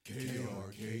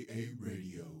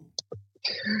Radio.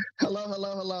 Hello,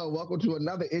 hello, hello. Welcome to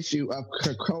another issue of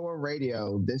Krakoa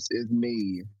Radio. This is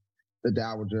me, the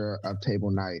Dowager of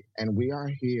Table Night, and we are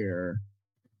here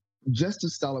just to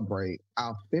celebrate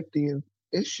our 50th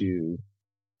issue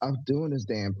of doing this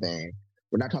damn thing.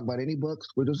 We're not talking about any books.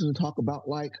 We're just going to talk about,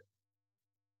 like,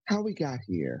 how we got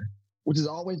here, which has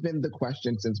always been the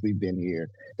question since we've been here,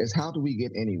 is how do we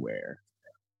get anywhere?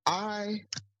 I,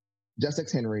 Just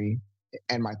X Henry,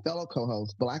 and my fellow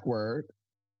co-host, Black Word.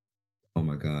 Oh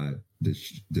my God. Do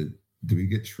we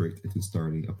get tricked into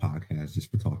starting a podcast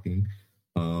just for talking?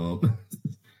 Pakuda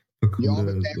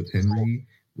with Henry.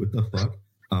 What the fuck?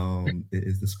 It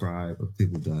is the scribe of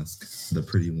Table Dusk, the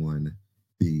pretty one,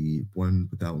 the one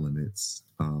without limits,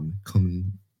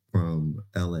 coming from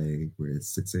LA where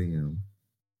it's 6 a.m.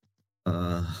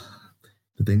 The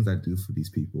things I do for these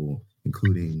people,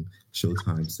 including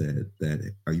Showtime said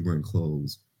that, are you wearing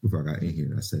clothes? Before I got in here,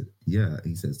 and I said, yeah. And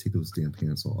he says, take those damn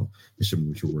pants off and show me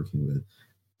what you're working with.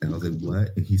 And I was like,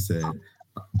 what? And he said,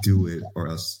 do it or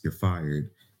else you're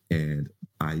fired. And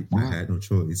I had no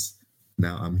choice.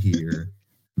 Now I'm here,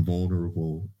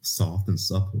 vulnerable, soft and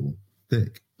supple,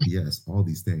 thick. Yes, all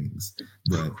these things.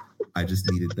 But I just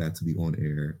needed that to be on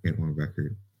air and on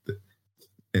record.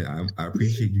 And I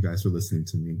appreciate you guys for listening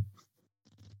to me.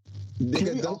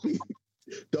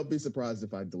 Don't be surprised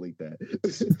if I delete that.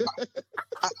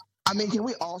 I mean, can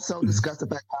we also discuss the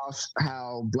fact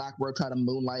how Black Word tried to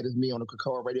moonlight as me on the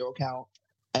Krakoa Radio account,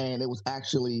 and it was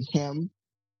actually him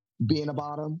being a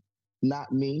bottom,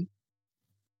 not me?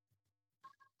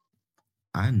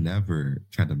 I never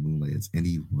tried to moonlight as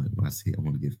anyone when I say I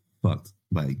want to get fucked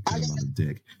by getting on the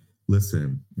dick.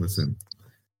 Listen.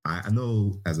 I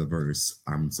know as a verse,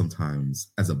 I'm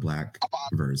sometimes, as a black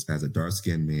verse, as a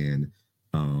dark-skinned man,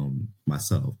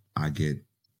 myself, I get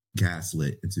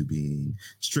gaslit into being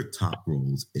strict top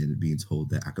roles and being told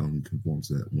that I can only conform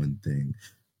to that one thing.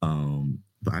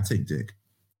 But I take dick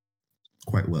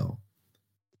quite well.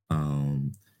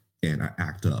 And I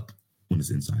act up when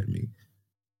it's inside me.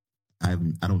 I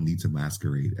don't need to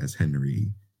masquerade as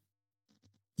Henry.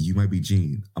 You might be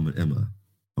Jean. I'm an Emma.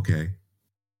 Okay.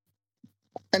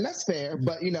 And that's fair,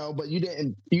 but it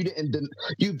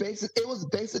was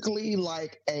basically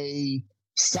like a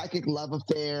psychic love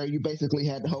affair. You basically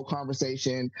had the whole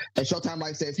conversation, and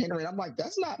Showtime says Henry, and I'm like,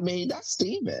 that's not me, that's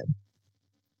Steven.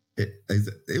 It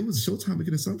was Showtime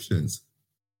making assumptions.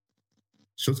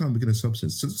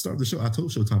 To start the show, I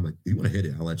told Showtime, like, if you want to hit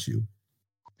it, I'll let you.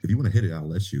 If you want to hit it, I'll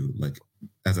let you. Like,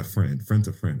 as a friend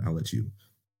to friend, I'll let you.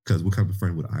 Because what kind of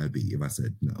friend would I be if I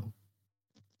said no?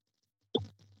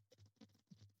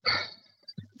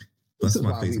 That's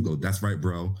my face and go, that's right,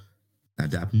 bro. I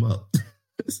dap him up.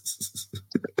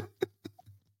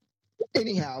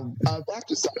 Anyhow, back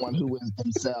to someone who is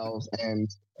themselves and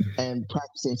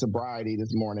practicing sobriety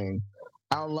this morning,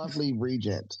 our lovely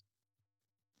Regent.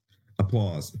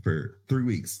 Applause for 3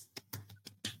 weeks.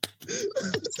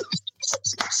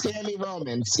 Scan me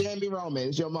Roman,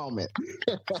 it's your moment.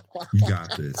 You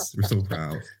got this. We're so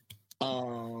proud.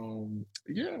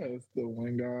 Yes, the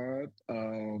Wing God.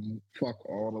 Fuck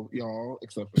all of y'all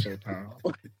except for Showtime.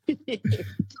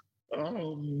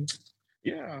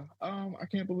 I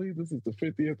can't believe this is the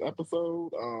 50th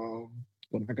episode.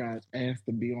 When I got asked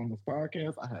to be on this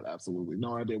podcast, I had absolutely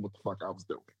no idea what the fuck I was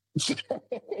doing.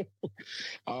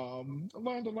 I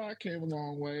learned a lot, came a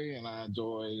long way, and I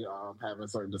enjoy having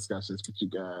certain discussions with you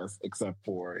guys, except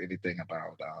for anything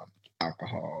about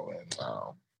alcohol and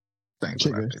things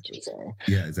of that nature. So.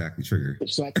 Yeah, exactly. Trigger.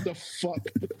 Shut the fuck.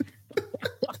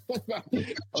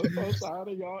 I'm so tired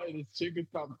of y'all and it's chicken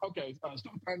stuff. Okay,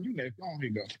 sometime you next. Go on,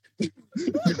 here go.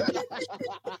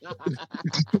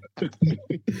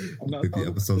 50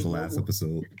 episodes, the last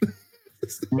episode.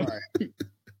 Right.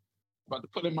 About to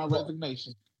put in my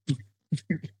resignation.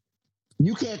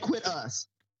 You can't quit us.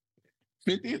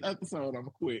 50th episode,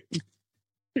 I'm quit.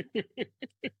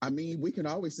 I mean, we can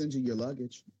always send you your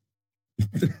luggage.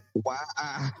 Wow.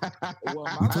 Well,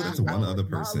 we told it to one other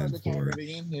person for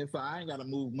already in here, so I ain't gotta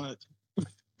move much.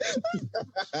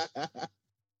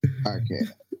 Okay.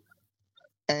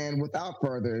 And without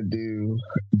further ado,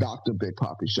 Dr. Big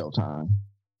Poppy Showtime.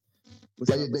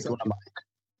 What's up?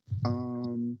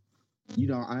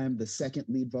 I am the second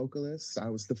lead vocalist. I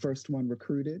was the first one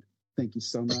recruited. Thank you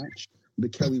so much. The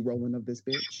Kelly Rowland of this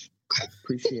bitch.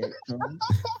 Appreciate it, Tony.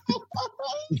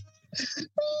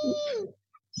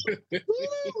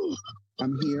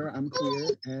 I'm here, I'm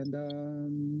queer,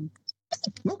 and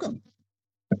welcome.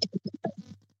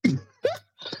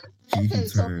 He who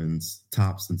turns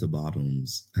tops into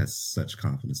bottoms has such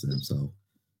confidence in himself.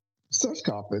 Such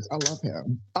confidence. I love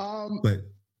him. But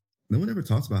No one ever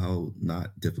talks about how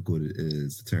not difficult it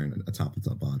is to turn a top into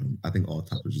a bottom. I think all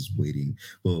top are just waiting.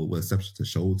 Well, with exception to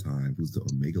Showtime, who's the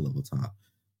Omega level top,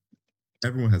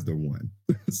 everyone has their one.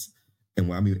 And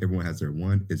when I mean everyone has their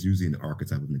one, it's usually an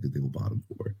archetype of nigga they will bottom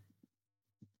for.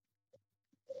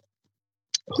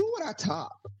 Who would I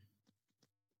top?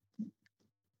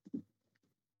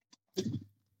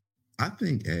 I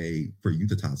think for you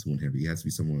to top someone heavy, it has to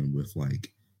be someone with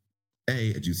like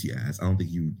a juicy ass. I don't think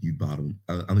you bottom.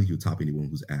 I don't think you would top anyone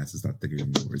whose ass is not thicker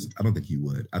than yours. I don't think you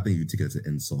would. I think you take it as an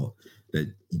insult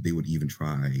that they would even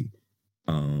try.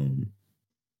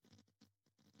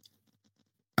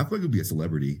 I feel like it would be a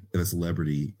celebrity if a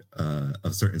celebrity of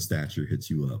a certain stature hits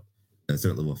you up at a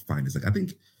certain level of fineness. Like I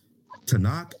think to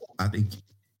knock, I think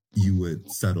you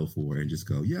would settle for and just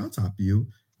go, yeah, I'll top you.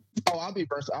 Oh, I'll be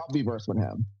versed with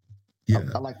him. Yeah,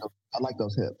 I like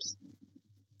those hips.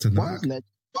 To knock.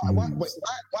 Why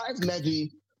is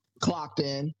Neji clocked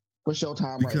in for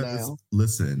Showtime right now?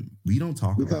 Listen, we don't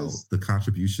talk about the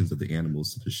contributions of the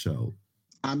animals to the show.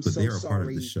 I'm but so they are sorry part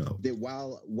of the show. That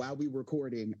while we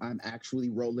recording, I'm actually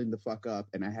rolling the fuck up,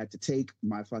 and I had to take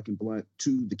my fucking blunt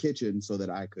to the kitchen so that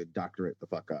I could doctor it the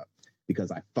fuck up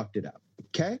because I fucked it up.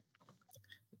 Okay.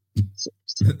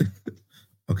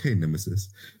 Okay, Nemesis.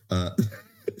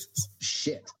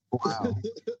 Shit. Wow.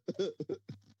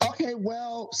 Okay,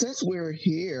 well, since we're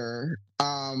here,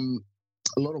 a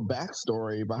little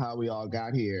backstory about how we all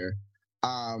got here.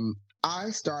 I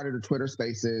started a Twitter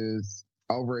Spaces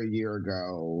over a year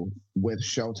ago with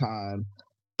Showtime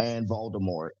and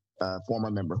Voldemort,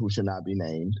 former member who should not be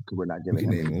named because we're not giving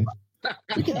him.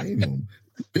 We can name him.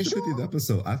 It's the 50th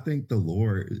episode. I think the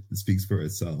lore speaks for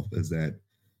itself. Is that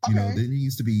there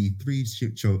used to be 3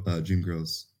 Dream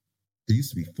Girls. There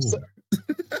used to be 4.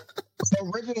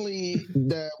 So originally,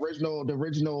 the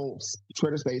original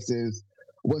Twitter Spaces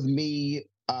was me,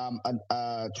 a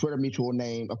former Twitter mutual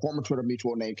name,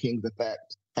 King's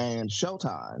Effect, and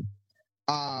Showtime.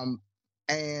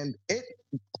 And it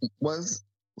was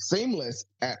seamless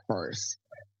at first.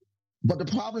 But the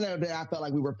problem that I felt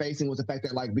like we were facing was the fact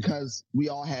that, like, because we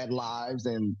all had lives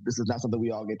and this is not something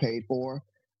we all get paid for,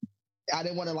 I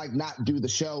didn't want to, like, not do the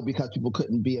show because people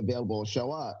couldn't be available to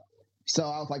show up. So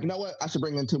I was like, you know what? I should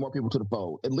bring in 2 more people to the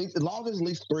fold. At long as at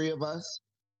least 3 of us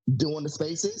doing the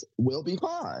spaces, we'll be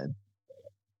fine.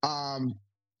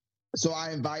 So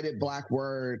I invited Black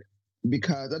Word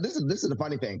because this is the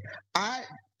funny thing.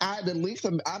 I'm the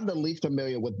least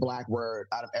familiar with Black Word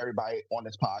out of everybody on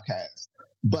this podcast.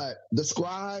 But the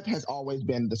scribe has always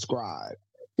been the scribe.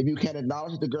 If you can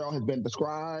acknowledge that the girl has been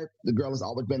described, the girl has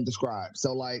always been described.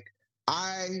 So, like,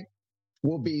 I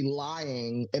will be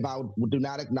lying if I do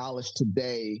not acknowledge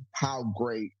today how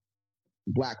great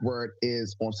Black Word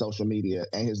is on social media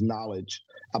and his knowledge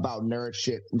about nerd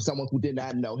shit from someone who did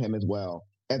not know him as well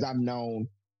as I've known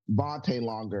Vontae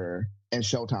longer and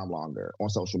Showtime longer on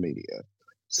social media.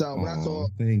 So when I saw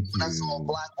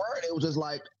Black Word, it was just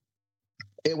like,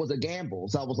 it was a gamble.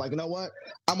 So I was like, you know what?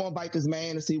 I'm going to invite this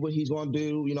man to see what he's going to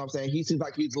do. You know what I'm saying? He seems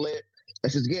like he's lit.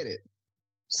 Let's just get it.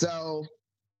 So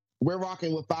we're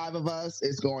rocking with 5 of us.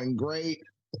 It's going great.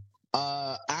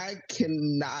 I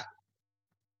cannot.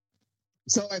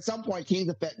 So at some point, King's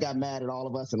Effect got mad at all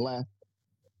of us and left.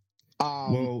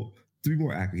 Well, to be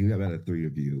more accurate, he got mad at 3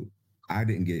 of you. I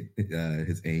didn't get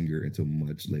his anger until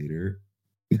much later.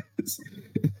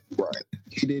 Right.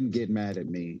 He didn't get mad at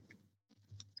me.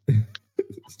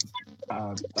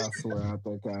 I swear, I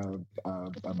think I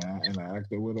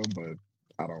interacted with him, but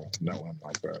I don't know him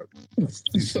like that.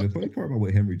 The funny part about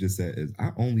what Henry just said is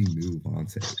I only knew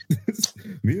Vontae.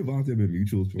 Me and Vontae have been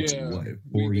mutuals for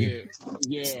 4 years?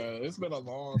 Yeah, it's been a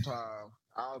long time.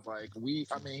 I was like, you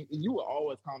would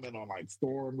always comment on like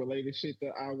storm related shit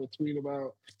that I would tweet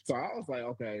about. So I was like,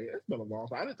 okay, it's been a long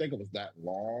time. I didn't think it was that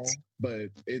long, but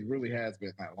it really has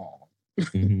been that long.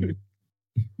 Mm-hmm.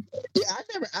 Yeah,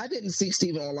 I didn't see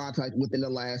Steven online like within the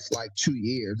last like 2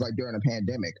 years, like during the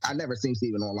pandemic. I never seen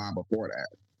Steven online before that.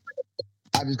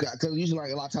 I just got, because usually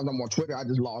like a lot of times I'm on Twitter, I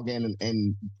just log in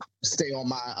and stay on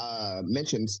my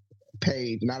mentions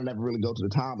page, and I never really go to the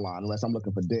timeline unless I'm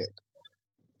looking for dick.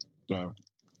 Yeah,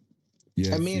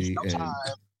 and me and Showtime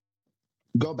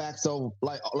go back so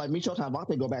like me and Showtime, I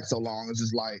think go back so long. It's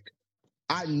just like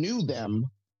I knew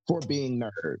them for being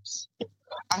nerds.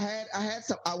 I had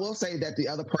some. I will say that the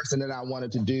other person that I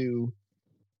wanted to do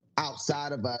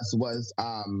outside of us was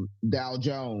Dow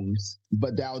Jones,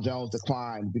 but Dow Jones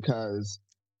declined because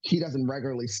he doesn't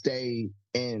regularly stay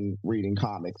in reading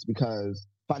comics because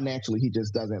financially he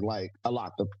just doesn't like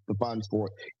allot the funds for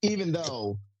it. Even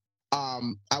though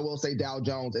I will say Dow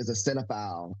Jones is a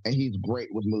cinephile, and he's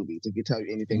great with movies. If you tell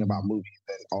you anything about movies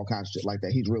and all kinds of shit like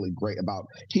that, he's really great about.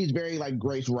 He's very like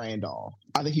Grace Randolph.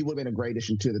 I think he would have been a great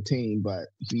addition to the team, but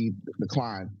he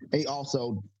declined. And he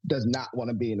also does not want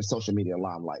to be in the social media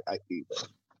limelight either.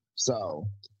 So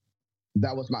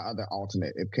that was my other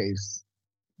alternate in case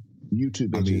YouTube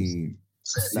bitches. I mean,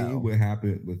 seeing what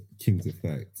happened with King's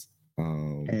Effect.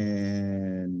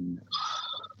 And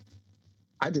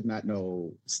I did not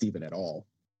know Steven at all,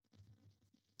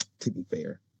 to be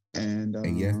fair. And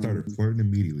yeah, started flirting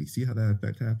immediately. See how that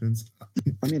effect happens?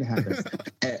 I mean, it happens.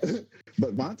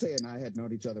 But Vontae and I had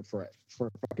known each other for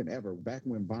fucking ever. Back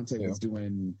when Vontae was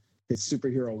doing his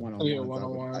superhero one-on-one. Yeah,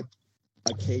 one-on-one. I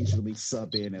occasionally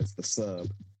sub in as the sub.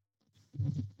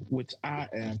 Which I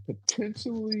am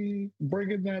potentially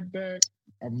bringing that back.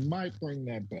 I might bring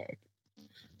that back.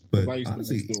 But I used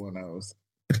honestly, to be doing those.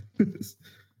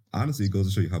 Honestly, it goes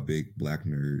to show you how big Black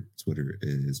Nerd Twitter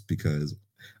is, because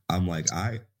I'm like,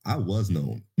 I was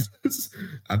known.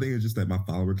 I think it's just that my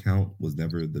follower count was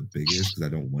never the biggest because I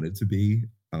don't want it to be.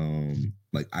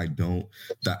 The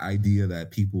idea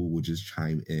that people would just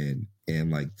chime in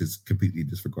and like just completely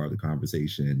disregard the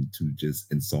conversation to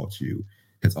just insult you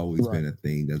has always been a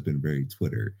thing that's been very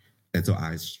Twitter. And so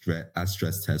I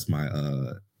stress test my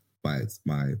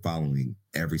following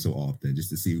every so often just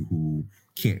to see who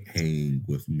can't hang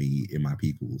with me and my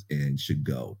peoples and should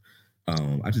go.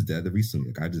 I just did that recently.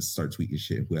 Like I just start tweeting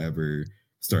shit, and whoever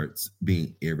starts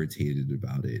being irritated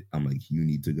about it, I'm like, you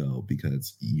need to go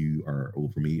because you are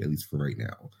over me, at least for right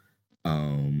now.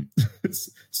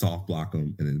 Soft block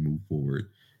them and then move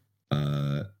forward.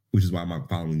 Which is why my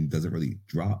following doesn't really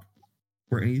drop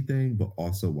or anything, but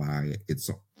also why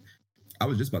I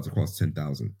was just about to cross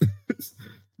 10,000.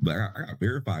 But I got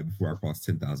verified before I crossed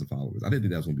 10,000 followers. I didn't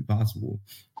think that was going to be possible.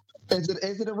 Is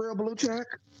it a real blue check?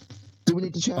 Do we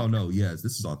need to check? Oh no, yes,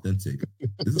 this is authentic.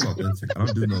 This is authentic. I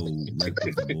don't do no like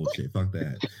bullshit. Fuck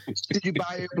that. Did you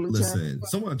buy your blue Listen,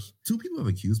 check? two people have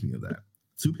accused me of that.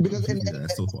 Two people have accused me of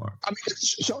that so far. I mean,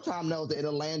 Showtime knows that in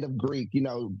the land of Greek,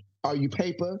 are you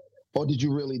paper or did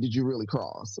you really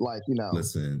cross? Like,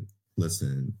 Listen.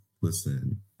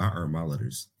 I earn my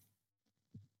letters.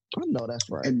 I know that's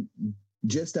right. And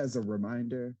just as a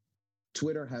reminder,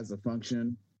 Twitter has a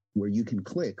function where you can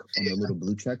click on the little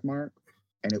blue check mark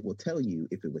and it will tell you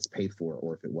if it was paid for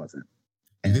or if it wasn't.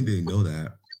 You didn't know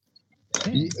that.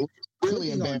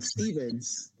 Really on embarrassing.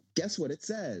 Stevens, guess what it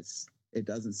says? It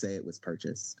doesn't say it was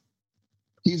purchased.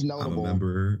 He's notable. I'm a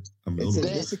member. It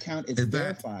says this account is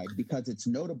verified because it's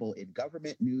notable in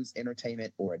government, news,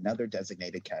 entertainment, or another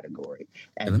designated category.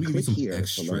 And let me give you some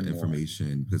extra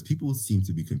information because people seem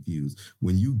to be confused.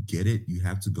 When you get it, you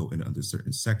have to go in under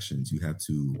certain sections. You have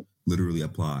to literally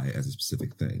apply as a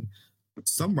specific thing.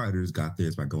 Some writers got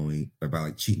theirs by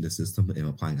cheating the system and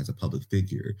applying as a public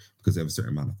figure because they have a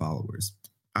certain amount of followers.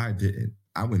 I didn't.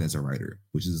 I went as a writer,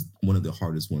 which is one of the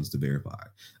hardest ones to verify.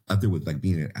 Up there with like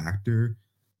being an actor,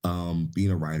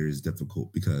 being a writer is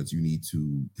difficult because you need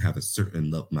to have a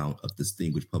certain amount of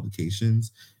distinguished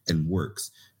publications and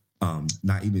works,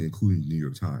 not even including the New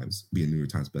York Times, being a New York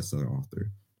Times bestseller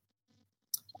author.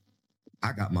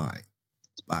 I got mine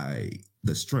by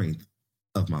the strength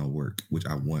of my work, which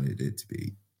I wanted it to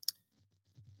be.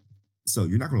 So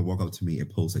you're not going to walk up to me and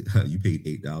post like, you paid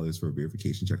 $8 for a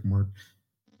verification check mark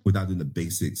without doing the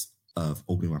basics of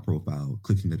opening my profile,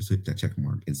 clicking that check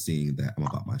mark and seeing that I'm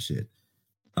about my shit.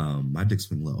 My dick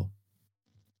swing low.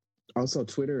 Also,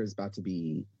 Twitter is about to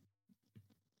be,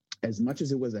 as much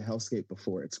as it was a hellscape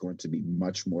before, it's going to be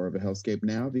much more of a hellscape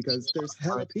now because there's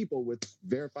hella people with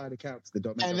verified accounts that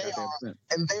don't make no sense.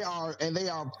 And they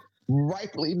are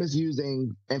rightfully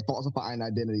misusing and falsifying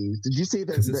identities. Did you see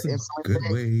that?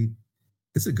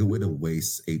 It's a good way to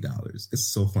waste $8. It's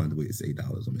so fun to waste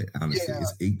 $8 on it. Honestly,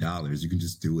 It's $8. You can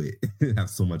just do it and have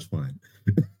so much fun.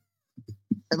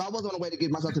 If I wasn't on a way to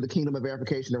get myself to the kingdom of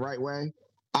verification the right way,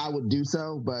 I would do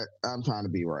so, but I'm trying to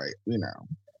be right,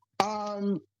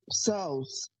 So,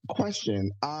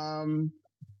 question.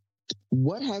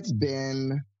 What has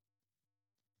been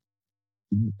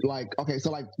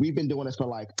we've been doing this for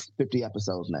like 50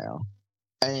 episodes now.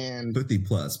 And 50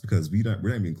 plus because we're not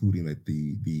even including like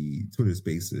the Twitter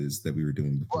spaces that we were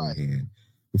doing beforehand. Right.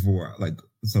 Before, like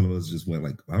some of us just went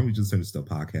like, why don't we just turn this to a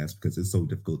podcast because it's so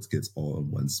difficult to get all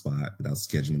in one spot without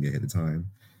scheduling ahead of time.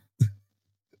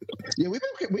 Yeah, we've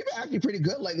been actually pretty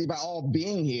good lately by all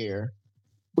being here,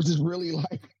 which is really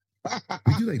like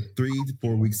we do like 3 to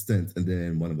 4 week stints, and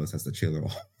then one of us has to trailer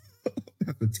off,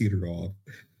 have to teeter off.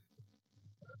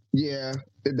 Yeah,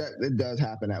 it does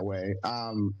happen that way.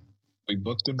 We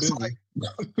booked and busy.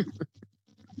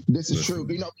 This is true.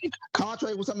 You know,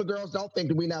 contrary to what some of the girls don't think,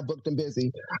 that we not booked and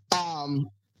busy.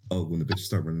 When the bitches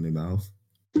start running their mouth.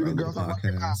 The girls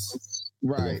podcast.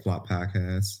 Right. Flop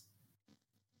podcast.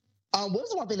 What's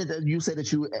the one thing that you say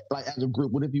that you like as a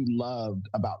group? What have you loved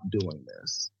about doing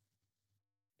this?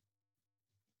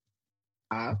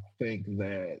 I think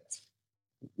that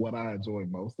what I enjoy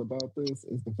most about this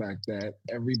is the fact that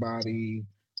everybody,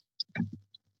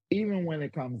 even when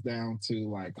it comes down to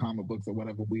like comic books or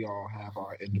whatever, we all have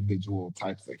our individual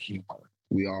types of humor.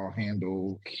 We all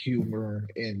handle humor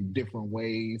in different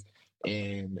ways,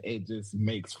 and it just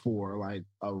makes for like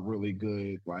a really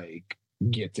good like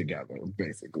get together,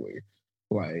 basically.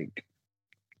 Like,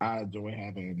 I enjoy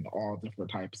having all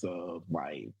different types of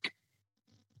like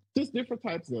just different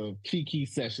types of kiki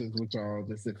sessions with y'all.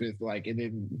 Just if it's like, and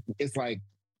then it's like,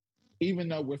 even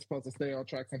though we're supposed to stay on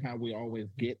track, somehow we always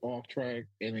get off track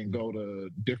and then go to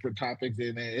different topics.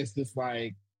 And then it's just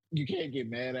like, you can't get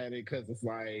mad at it because it's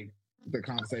like the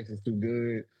conversation's too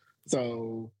good.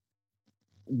 So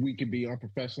we can be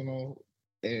unprofessional,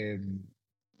 and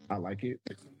I like it.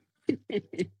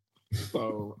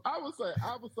 So I would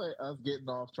say us getting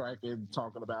off track and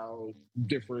talking about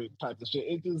different types of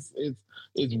shit.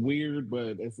 It's weird,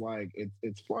 but it's like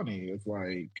it's funny. It's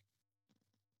like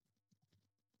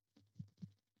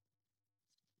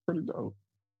pretty dope.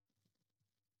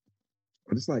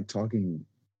 I just like talking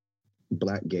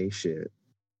Black gay shit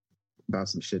about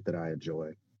some shit that I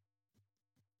enjoy.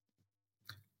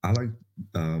 I like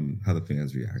how the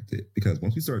fans reacted, because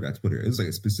once we started at Twitter, it was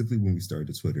like specifically when we started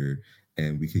at Twitter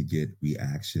and we could get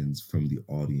reactions from the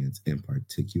audience in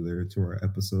particular to our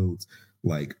episodes.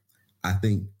 Like, I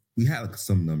think we had like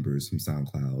some numbers from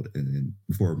SoundCloud, and then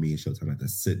before me and Showtime had to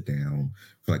sit down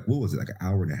for like, what was it, like an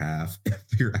hour and a half and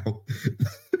figure out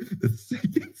the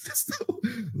syncing system.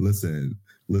 Listen,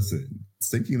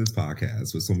 syncing this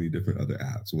podcast with so many different other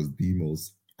apps was the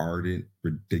most ardent,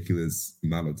 ridiculous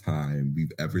amount of time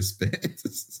we've ever spent.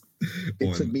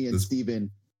 It took me and Steven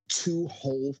 2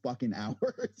 whole fucking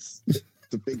hours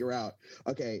to figure out,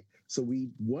 okay, so we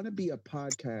want to be a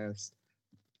podcast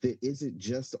that isn't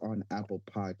just on Apple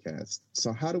Podcasts.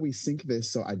 So how do we sync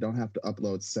this so I don't have to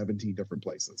upload 17 different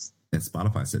places? And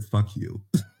Spotify said, fuck you.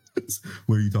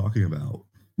 What are you talking about?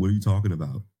 What are you talking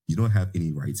about? You don't have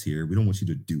any rights here. We don't want you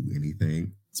to do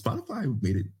anything. Spotify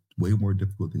made it way more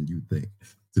difficult than you think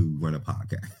to run a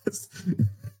podcast.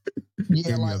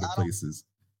 Yeah, any like, other places.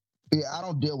 Yeah, I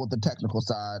don't deal with the technical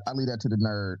side. I leave that to the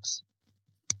nerds.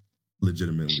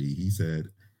 Legitimately, he said,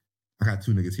 I got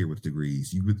 2 niggas here with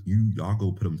degrees. Y'all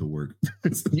go put them to work.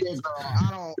 Yeah,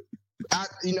 girl,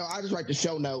 I just write the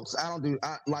show notes. I'm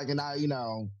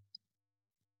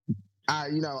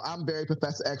very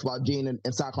Professor X while Gene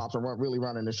and Cyclops are really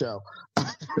running the show.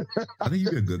 I think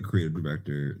you're a good creative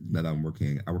director. That I work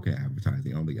in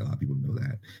advertising. I don't think a lot of people know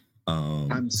that.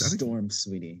 I'm Storm,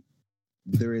 sweetie.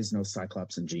 There is no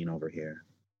Cyclops and Gene over here.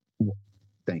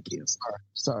 Thank you.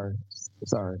 Sorry.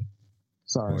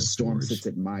 Like Storm Forge. sits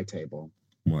at my table.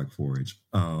 More like Forge.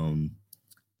 I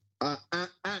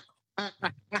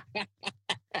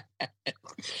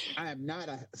am not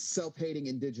a self-hating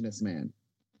indigenous man.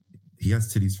 He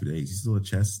has titties for days. He still a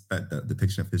chest. The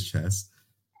depiction of his chest.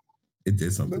 It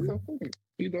did something.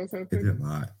 He does have It did titties. a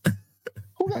lot.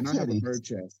 Who And got I have a titties? bird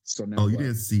chest. So now Oh, you what?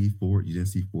 didn't see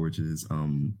Forge's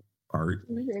art.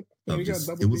 He got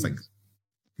double It was Ds. like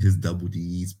his double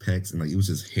D's, pecs, and like it was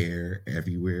just hair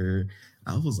everywhere.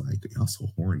 I was like, y'all so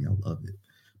horny. I love it.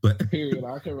 But Period.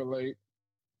 I can relate.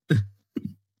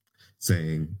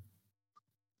 saying,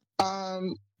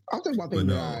 I'll think one but thing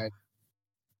no, that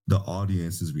the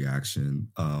audience's reaction,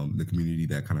 the community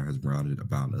that kind of has grounded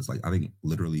about us. Like, I think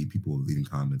literally people were leaving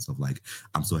comments of like,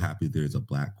 I'm so happy there's a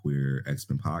Black queer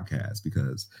X-Men podcast,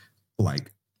 because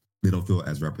like they don't feel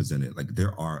as represented. Like,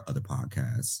 there are other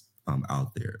podcasts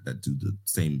out there that do the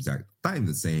same exact, not even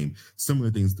the same, similar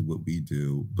things to what we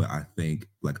do. But I think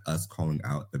like us calling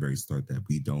out at the very start that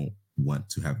we don't want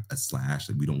to have a slash,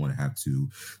 and we don't want to have to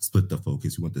split the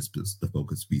focus. We want the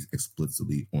focus to be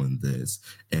explicitly on this,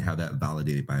 and have that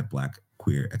validated by Black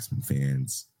queer X-Men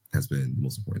fans has been the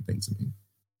most important thing to me.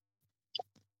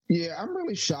 Yeah, I'm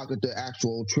really shocked that the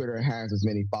actual Twitter has as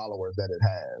many followers that it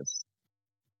has.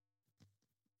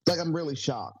 Like, I'm really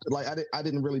shocked. Like, I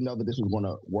didn't really know that this was going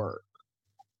to work.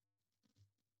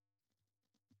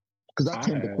 Because I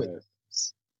tend to quit.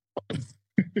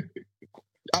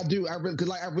 I do.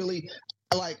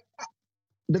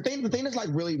 The thing that's like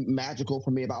really magical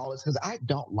for me about all this, because I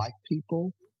don't like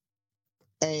people,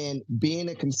 and being in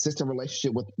a consistent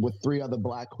relationship with 3 other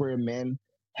Black queer men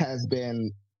has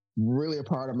been really a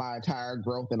part of my entire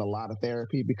growth and a lot of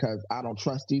therapy, because I don't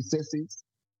trust these sissies.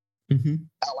 Mm-hmm.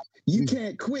 You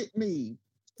can't quit me.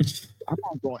 I'm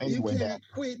not going anywhere. You can't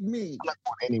quit me. I'm not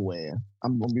going anywhere.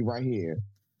 I'm gonna be right here.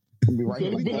 I'm gonna be right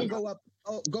here. We're gonna go up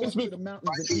to the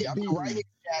mountains and eat beans. Right here,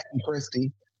 Jack and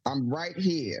Christy. I'm right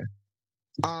here.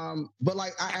 But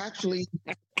like I actually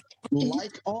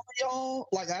like all of y'all.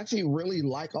 Like I actually really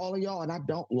like all of y'all, and I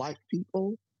don't like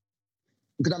people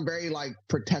because I'm very like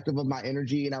protective of my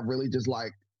energy, and I really just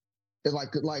like it's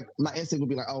like my instinct would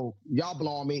be like, oh, y'all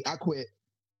blow on me, I quit.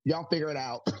 Y'all figure it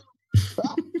out.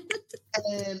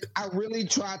 And I really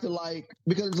try to like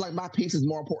because it's like my piece is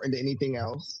more important than anything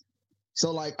else.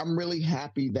 So like I'm really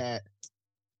happy that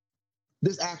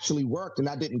this actually worked and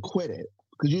I didn't quit it.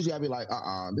 Because usually I'd be like,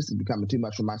 this is becoming too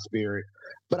much for my spirit.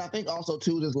 But I think also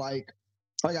too, there's like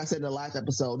I said in the last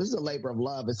episode, this is a labor of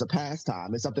love. It's a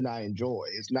pastime. It's something I enjoy.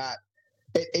 It's not.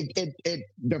 It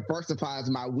diversifies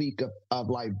my week of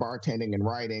like bartending and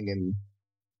writing and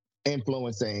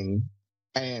influencing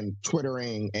and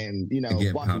twittering and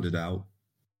get pounded out.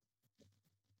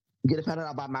 Get pounded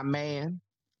out by my man.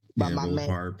 By my man,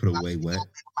 hard, put away wet.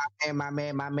 My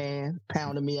man,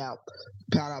 pounding me out.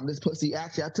 Pound out this pussy.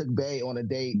 Actually, I took Bay on a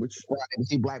date Friday to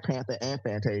see Black Panther and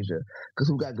Fantasia because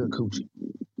who got good coochie?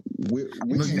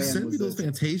 You sent me those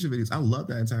Fantasia videos. I love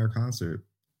that entire concert.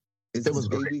 It was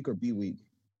A week or B week?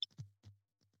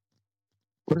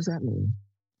 What does that mean?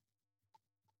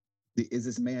 Is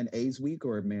this man A's week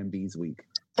or man B's week?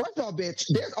 First of all, bitch,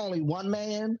 there's only one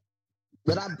man.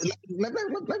 But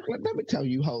let me tell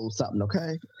you hoes something,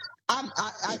 okay?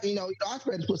 I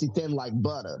spread this pussy thin like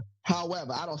butter.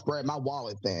 However, I don't spread my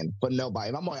wallet thin for nobody.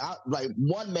 If I'm like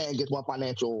one man gets one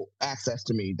financial access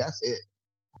to me. That's it.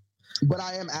 But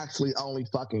I am actually only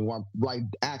fucking one, like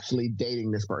actually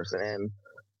dating this person, and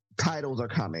titles are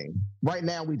coming. Right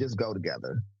now, we just go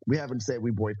together. We haven't said we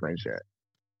boyfriends yet.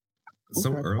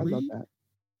 So early.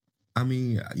 I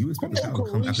mean, you expect the child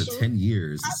to come after 10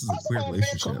 years. This is a queer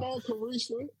relationship. Come on,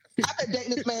 Carisha. I've been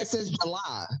dating this man since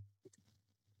July.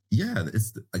 Yeah,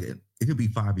 it could be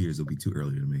 5 years. It'll be too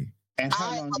early to me. And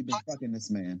how long you been fucking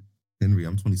this man? Henry,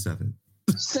 I'm 27.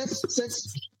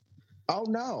 Since oh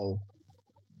no.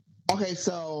 Okay,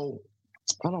 so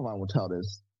I don't know if I will tell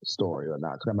this story or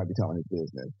not because I might be telling his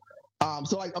business.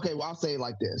 So like, okay, well I'll say it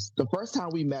like this: the first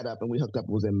time we met up and we hooked up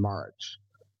was in March,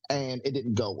 and it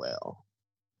didn't go well.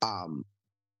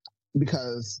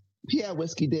 Because he had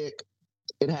whiskey dick.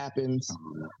 It happens.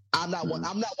 I'm not one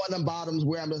of them bottoms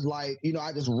where I'm just like,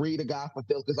 I just read a guy for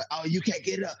filth. It's like, oh, you can't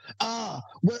get it up.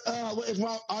 What is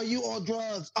wrong? Are you on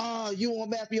drugs? You on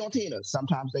meth? You on Tina?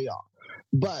 Sometimes they are,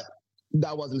 but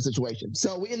that wasn't the situation.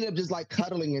 So we ended up just like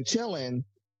cuddling and chilling,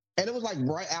 and it was like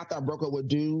right after I broke up with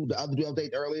the other dude I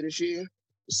dated earlier this year.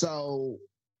 So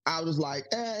I was like,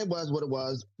 it was what it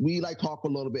was. We like talked for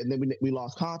a little bit, and then we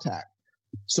lost contact.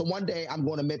 So one day I'm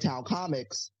going to Midtown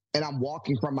Comics and I'm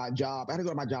walking from my job. I had to go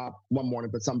to my job one morning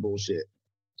for some bullshit.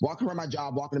 Walking from my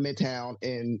job, walking to Midtown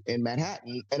in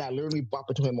Manhattan, and I literally bump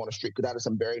into him on the street because that is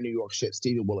some very New York shit.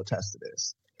 Steven will attest to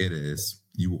this. It is.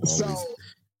 You will always.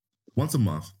 Once a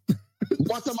month.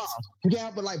 Once a month.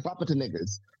 Yeah, but like bump into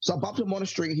niggas. So I bumped him on the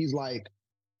street. He's like,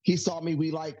 he saw me.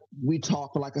 We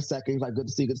talked for like a second. He's like, good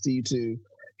to see you too.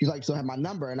 He's like, so I have my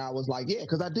number. And I was like, yeah,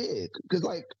 because I did. Because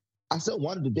like, I still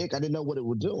wanted the dick. I didn't know what it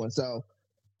was doing. So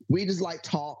we just like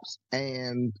talked,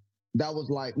 and that was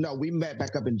like, no, we met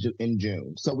back up in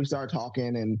June. So we started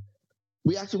talking, and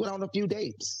we actually went on a few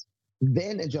dates.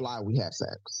 Then in July, we had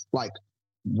sex, like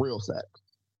real sex.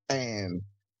 And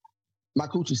my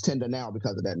coochie's tender now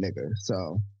because of that nigga.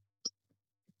 So,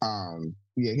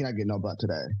 yeah, he not getting no butt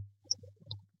today.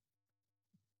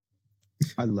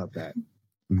 I love that.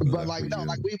 But like no,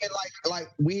 like we've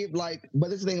been but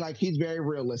this thing, like he's very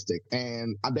realistic,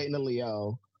 and I'm dating a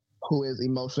Leo who is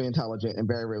emotionally intelligent and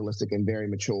very realistic and very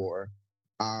mature.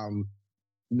 The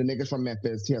nigga's from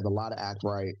Memphis. He has a lot of act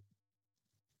right.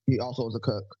 He also is a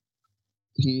cook.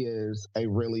 He is a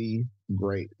really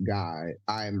great guy.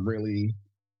 I am really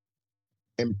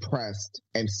impressed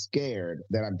and scared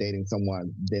that I'm dating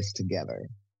someone this together.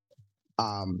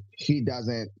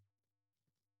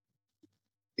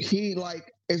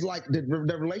 It's like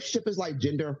the relationship is like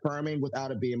gender affirming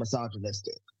without it being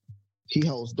misogynistic. He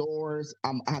holds doors.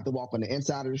 I have to walk on the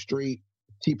inside of the street.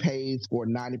 He pays for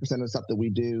 90% of the stuff that we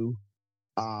do.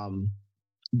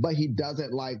 But he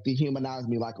doesn't like dehumanize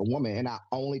me like a woman. And I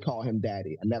only call him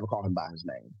daddy. I never call him by his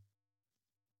name.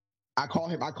 I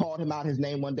called him out his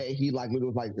name one day. He like literally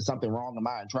was like, is something wrong? Am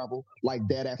I in trouble? Like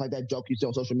dead ass, like that joke you see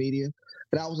on social media.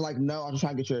 And I was like, no, I'm just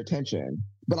trying to get your attention.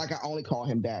 But like I only call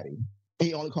him daddy.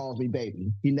 He only calls me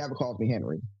baby. He never calls me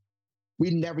Henry.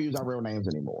 We never use our real names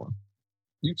anymore.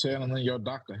 You channeling your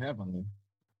Dr. Heavenly.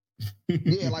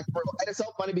 Yeah, like, and it's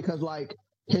so funny because like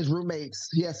his roommates,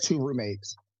 he has 2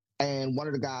 roommates, and one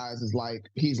of the guys is like,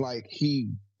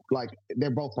 they're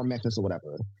both from Memphis or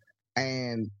whatever,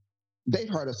 and they've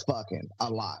heard us fucking a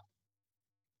lot,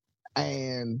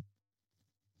 and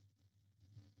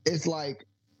it's like,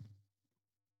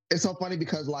 it's so funny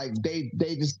because like they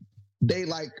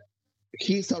like,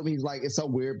 he's told me, he's like, it's so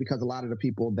weird because a lot of the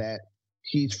people that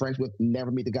he's friends with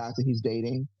never meet the guys that he's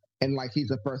dating, and like he's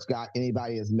the first guy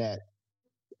anybody has met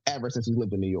ever since he's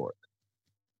lived in New York.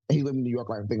 And he lived in New York,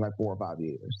 like, I think, like 4 or 5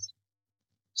 years.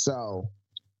 So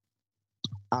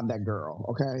I'm that girl,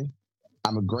 okay?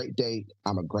 I'm a great date.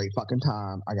 I'm a great fucking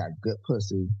time. I got good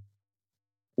pussy.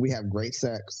 We have great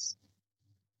sex.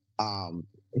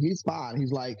 He's fine.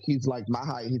 He's like my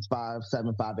height. He's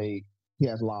 5'7", 5'8". He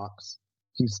has locks.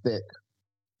 He's thick.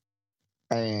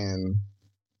 And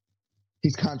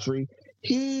he's country.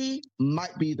 He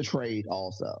might be the trade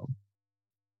also.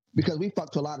 Because we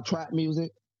fucked to a lot of trap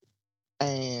music,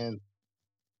 and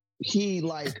he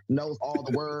like knows all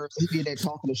the words. He be there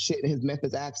talking to shit in his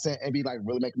Memphis accent and be like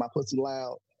really making my pussy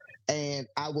loud. And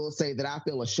I will say that I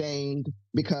feel ashamed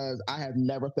because I have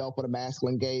never felt for the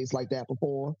masculine gaze like that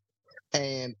before.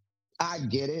 And I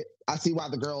get it. I see why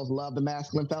the girls love the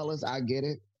masculine fellas. I get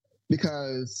it.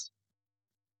 Because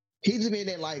he just being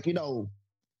there like, you know,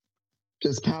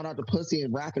 just pound out the pussy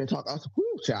and rapping and talk. I was like,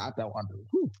 whoo, child, I felt under.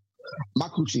 Whoo. My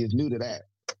coochie is new to that.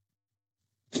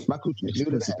 My coochie is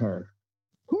new to that.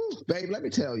 Whew, babe, let me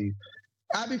tell you.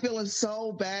 I be feeling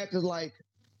so bad because, like,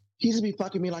 he just be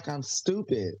fucking me like I'm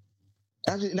stupid.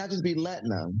 And I just be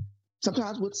letting him.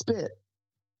 Sometimes with spit.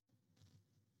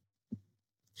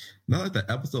 Not like the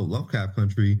episode Lovecraft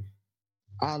Country.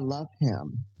 I love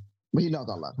him. But he knows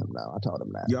I love him now. I told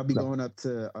him that. Y'all be going up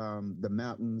to the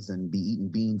mountains and be eating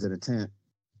beans in a tent.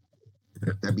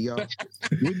 That be y'all. That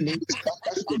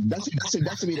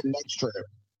should be the next trip.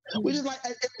 We just like,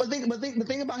 but the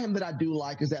thing about him that I do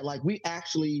like is that like we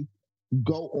actually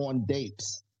go on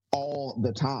dates all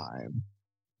the time.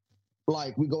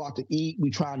 Like we go out to eat, we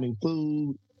try new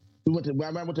food. I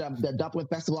remember the Dumpling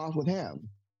Festival. I was with him.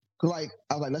 Like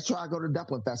I was like, let's try to go to the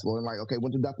Dumpling Festival. And like, okay,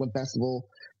 went to the Dumpling Festival,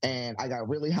 and I got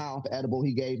really high off the edible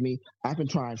he gave me. I've been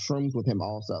trying shrooms with him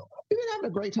also. We've been having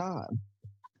a great time.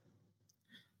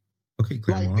 Okay,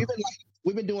 Grandma. Like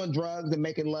we've been doing drugs and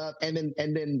making love, and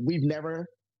then we've never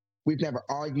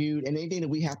argued, and anything that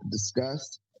we have to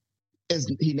discuss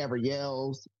is he never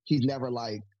yells. He's never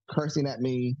like cursing at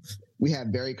me. We have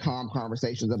very calm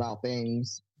conversations about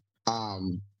things.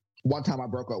 One time I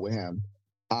broke up with him,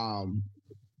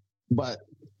 but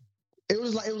it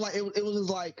was just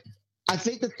like I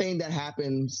think the thing that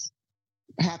happens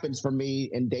for me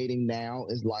in dating now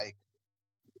is like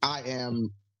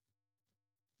I'm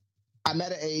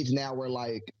at an age now where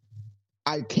like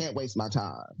I can't waste my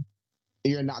time.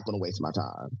 You're not going to waste my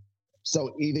time.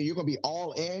 So either you're going to be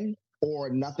all in or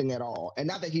nothing at all. And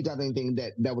not that he does anything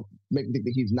that would make me think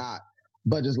that he's not,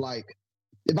 but just like,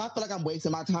 if I feel like I'm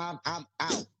wasting my time, I'm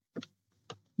out.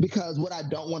 Because what I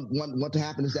don't want to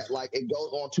happen is that like it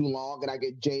goes on too long and I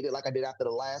get jaded like I did after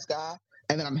the last guy.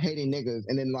 And then I'm hating niggas.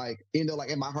 And then like, you know, like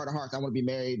in my heart of hearts, I want to be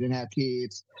married and have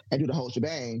kids and do the whole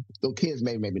shebang. So kids,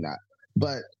 maybe not.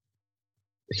 But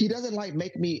he doesn't like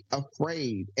make me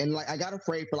afraid. And like I got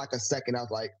afraid for like a second. I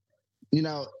was like, you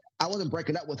know, I wasn't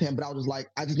breaking up with him, but I was like,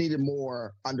 I just needed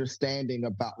more understanding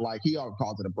about like, he always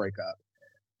calls it a breakup.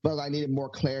 But I needed more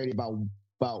clarity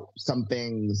about some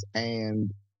things.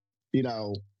 And, you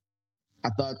know, I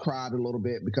thought cried a little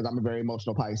bit because I'm a very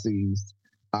emotional Pisces.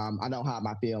 I don't hide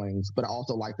my feelings, but I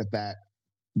also like the fact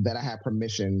that I have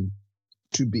permission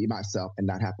to be myself and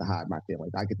not have to hide my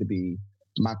feelings. I get to be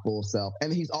my full self.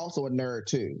 And he's also a nerd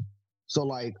too. So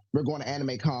like we're going to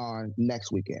Anime Con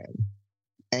next weekend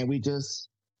and we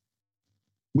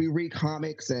read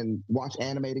comics and watch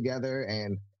anime together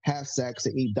and have sex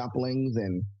and eat dumplings,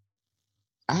 and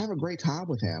I have a great time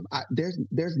with him.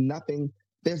 There's nothing,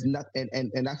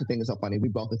 and that's the thing that's so funny. We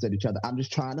both have said to each other, I'm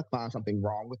just trying to find something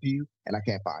wrong with you and I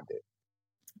can't find it.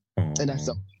 And that's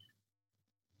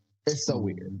it's so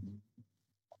weird.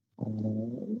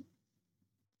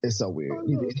 It's so weird.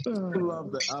 I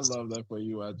love that for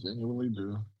you. I genuinely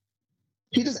do.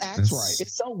 He just acts right.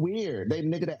 It's so weird. They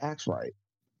nigga that acts right.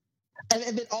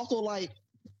 And then also like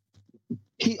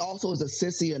he also is a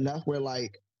sissy enough where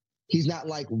like he's not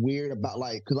like weird about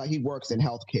like, because like he works in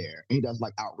healthcare and he does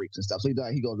like outreach and stuff. So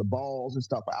he goes to balls and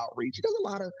stuff for outreach. He does a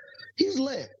lot of, he's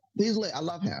lit. I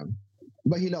love him,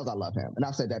 but he knows I love him, and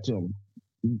I've said that to him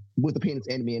with the penis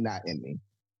in me and not in me.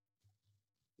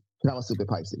 That was super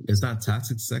Pisces. It's not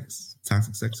toxic sex.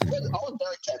 Toxic sex anymore.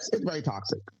 It's very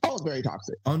toxic. Oh, it's very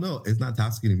toxic. Oh no, it's not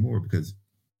toxic anymore because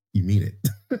you mean it.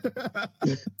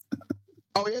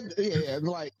 Oh yeah.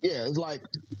 It's like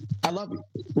I love you.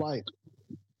 Like,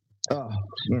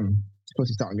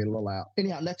 pussy's starting to get a little loud.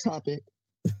 Anyhow, next topic.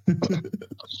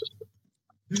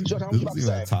 Showtime, This wasn't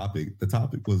even a topic. The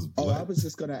topic was Oh, what? I was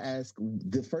just gonna ask.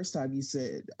 The first time you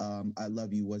said "I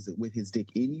love you," was it with his dick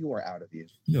in you or out of you?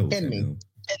 No, In me. no.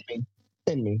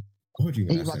 In me. Why would you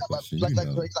even He's ask like, that question? he's You like,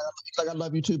 know. he's like, I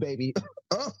love you too, baby.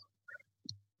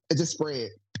 It just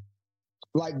spread.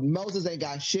 Like Moses ain't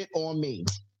got shit on me.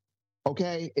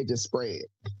 Okay? It just spread.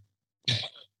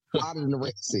 Out in the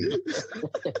Red Sea.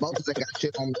 Moses ain't got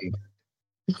shit on me.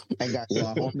 Ain't got shit Well,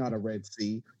 I on hope not a Red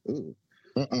Sea. Ooh,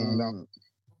 no.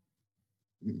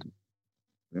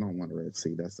 We don't want a Red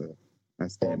Sea. That's or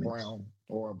damage. brown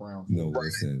or a brown. No,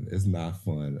 listen, it's not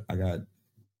fun.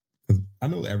 Because I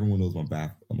know everyone knows my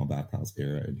bathhouse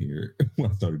era in here when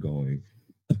I started going.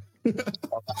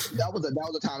 That was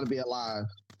a time to be alive.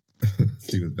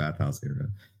 Steven's bathhouse era.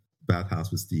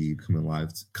 Bathhouse with Steve coming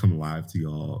live to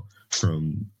y'all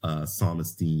from sauna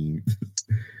steam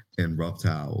and rough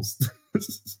towels.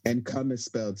 And cum is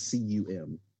spelled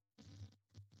C-U-M.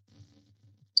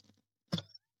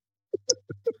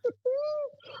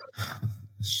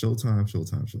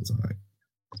 Showtime.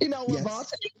 You know what,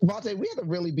 Yes. Vontae, we have to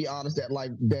really be honest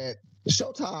that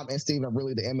Showtime and Steven are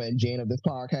really the Emma and Jen of this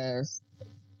podcast.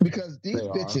 Because these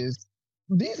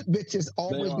bitches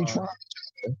always be trying.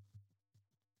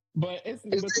 But you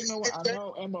know what? it's-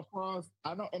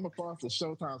 I know Emma Frost is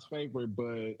Showtime's favorite,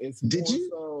 but it's Did more you?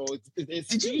 so. It's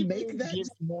Did you Steven make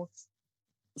that?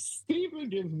 Steven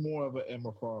gives more of an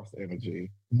Emma Frost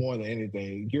energy more than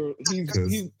anything. He's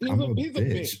I'm a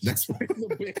bitch. That's why. He's a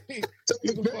bitch.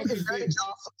 He's a fucking bitch.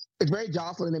 It's very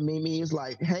Jocelyn and Mimi. It's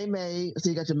like, hey, May, so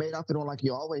you got your maid outfit on like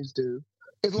you always do.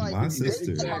 It's like, My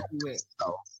sister.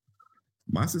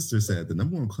 My sister said the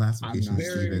number one classification of I'm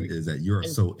not Steven is that you're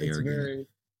so arrogant.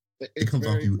 It comes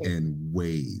off you in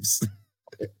waves.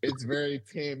 It's very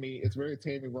Tammy. It's very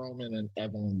Tammy Roman and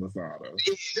Evelyn Lozado.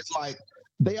 It's like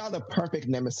they are the perfect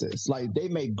nemesis. Like they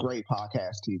make great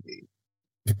podcast TV.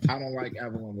 I don't like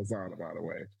Evelyn Lozado, by the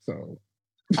way. So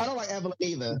I don't like Evelyn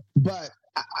either, but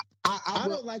I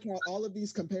don't like how all of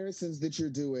these comparisons that you're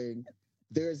doing,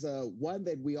 there's one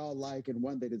that we all like and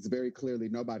one that is very clearly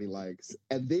nobody likes.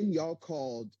 And then y'all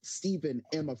called Steven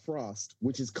Emma Frost,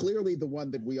 which is clearly the one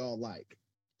that we all like.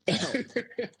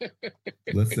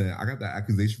 Listen, I got that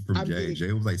accusation from Jay.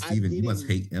 Jay was like, Steven, you must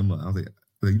hate Emma. I was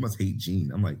like, you must hate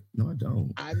Jean. I'm like, no, I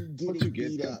don't. I'm getting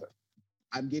beat up.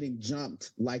 I'm getting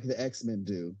jumped like the X-Men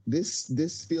do.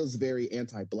 This feels very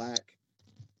anti-Black.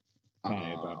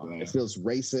 It feels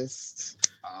racist.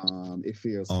 It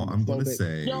feels I'm going to homophobic.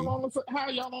 say... how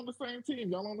y'all on the same team?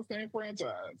 Y'all on the same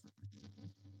franchise.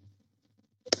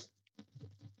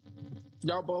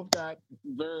 Y'all both got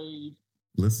very...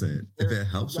 Listen, if it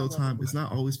helps Showtime, it's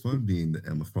not always fun being the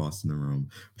Emma Frost in the room.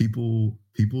 People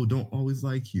don't always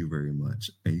like you very much,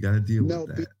 and you got to deal with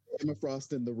that. Emma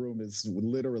Frost in the room is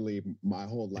literally my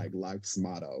whole life's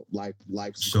motto.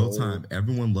 Life's Showtime, goal.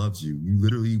 everyone loves you. You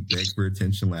literally begged for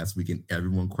attention last week, and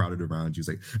everyone crowded around you. It's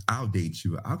like, I'll date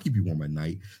you. I'll keep you warm at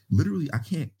night. Literally, I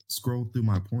can't scroll through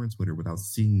my porn Twitter without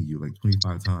seeing you like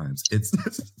 25 times. It's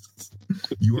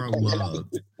you are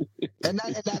loved. And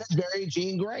that is very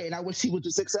Jean Grey, and I wish she would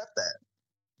just accept that.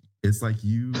 It's like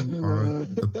you are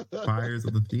the fires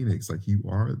of the Phoenix. Like you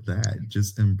are that.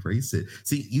 Just embrace it.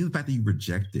 See, even the fact that you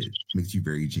reject it makes you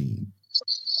very Jean.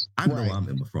 I know I'm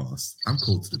Emma Frost. I'm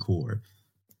cold to the core.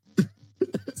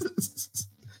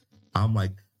 I'm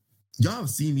like, y'all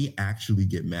have seen me actually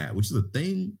get mad, which is a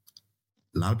thing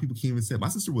a lot of people can't even say. My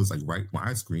sister was like right when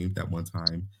I screamed that one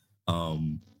time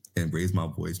and raised my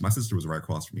voice. My sister was right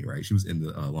across from me, right? She was in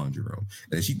the laundry room.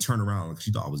 And then she turned around like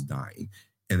she thought I was dying.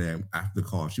 And then after the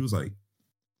call, she was like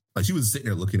she was sitting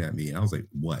there looking at me, and I was like,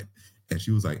 "What?" And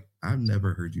she was like, "I've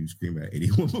never heard you scream at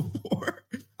anyone before.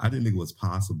 I didn't think it was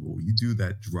possible. You do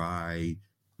that dry,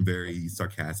 very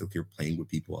sarcastic. You're playing with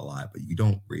people a lot, but you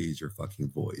don't raise your fucking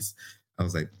voice." I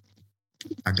was like,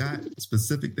 "I got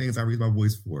specific things I raise my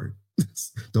voice for.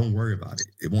 Don't worry about it.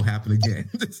 It won't happen again."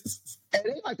 And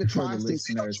they like to try For the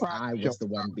listeners, I was the Showtime.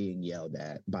 one being yelled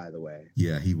at, by the way.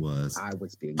 Yeah, he was. I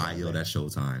was being I yelled at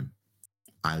Showtime.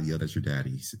 I yelled at your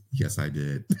daddy. Yes, I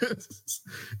did.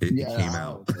 It came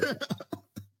out.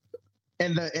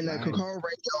 In the Kokoro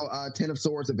Radio 10 of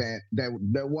Swords event that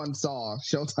one saw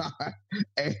Showtime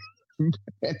and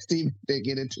Steve did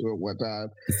get into it one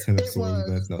time.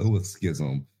 It was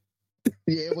Schism.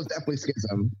 Yeah, it was definitely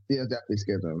Schism. It was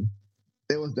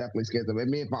definitely Schism. And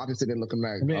me and Vontae sitting there looking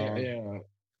like, Me and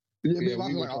and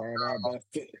Vontae like, trying our best.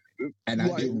 And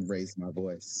I didn't raise my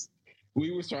voice.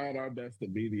 We was trying our best to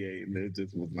mediate, and it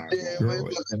just was not. Yeah,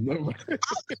 going.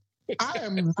 I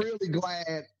am really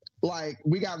glad. Like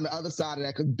we got on the other side of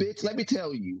that, because bitch, let me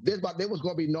tell you, there was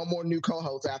going to be no more new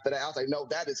co-hosts after that. I was like, no,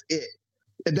 that is it.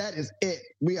 That is it.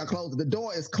 We are closed. The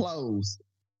door is closed.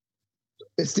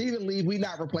 If Steven leave, we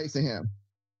not replacing him.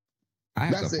 I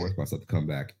have to force myself to come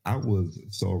back. I was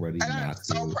so ready and not I'm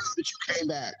so proud that you came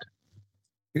back.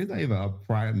 It's not even a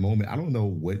pride moment. I don't know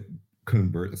what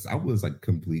converts. I was like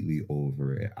completely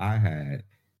over it. I had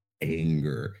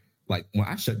anger. Like when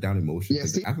I shut down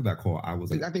emotions, after that call, I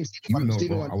was like, I think even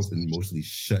though I was emotionally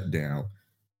shut down,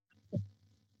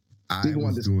 I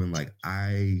was doing like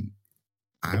I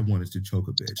wanted to choke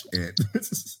a bitch, and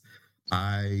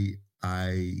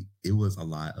it was a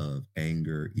lot of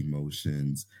anger,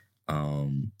 emotions,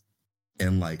 and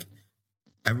like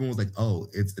everyone was like, oh,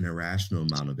 it's an irrational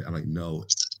amount of it. I'm like, no.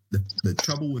 The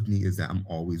trouble with me is that I'm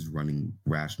always running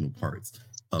rational parts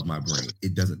of my brain.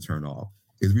 It doesn't turn off.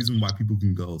 It's the reason why people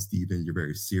can go, Steven, you're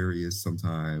very serious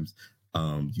sometimes.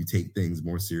 You take things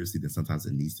more seriously than sometimes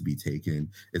it needs to be taken.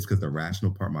 It's because the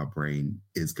rational part of my brain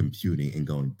is computing and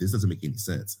going, this doesn't make any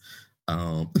sense.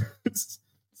 So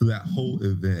that whole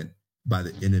event, by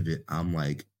the end of it, I'm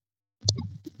like,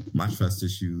 my trust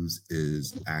issues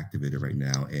is activated right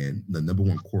now. And the number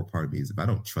one core part of me is if I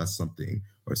don't trust something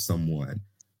or someone,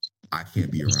 I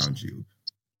can't be around you,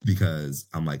 because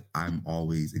I'm like, I'm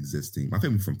always existing. My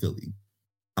family's from Philly.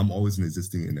 I'm always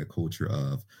existing in a culture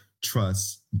of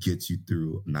trust gets you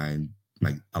through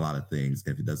a lot of things.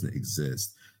 If it doesn't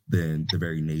exist, then the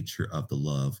very nature of the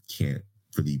love can't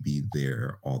really be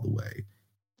there all the way.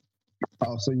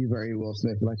 Oh, so you very Will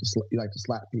Smith. You like to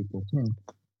slap people.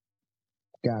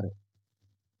 Got it.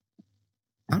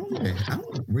 I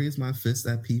don't raise my fist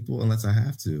at people unless I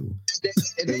have to.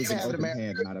 It was an open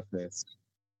hand, not a fist.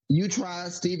 You try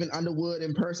Stephen Underwood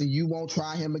in person, you won't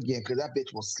try him again, because that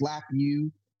bitch will slap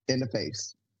you in the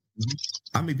face.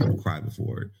 I made people cry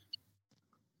before.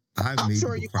 I've made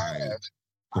people cry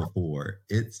before.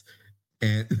 It's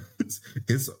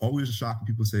always a shock when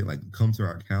people say, like, come to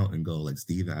our account and go, like,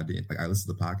 Steven, I listened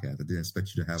to the podcast. I didn't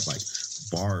expect you to have like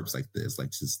barbs like this,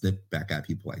 like to snip back at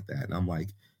people like that. And I'm like,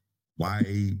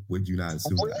 why would you not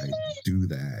assume that I do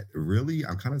that? Really?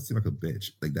 I'm kind of seem like a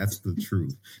bitch. Like, that's the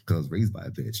truth, because I was raised by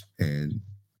a bitch, and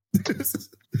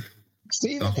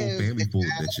the whole family full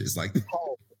of bitches. Like,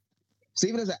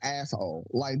 Steven is an asshole.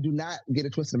 Like, do not get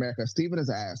it twisted, America. Steven is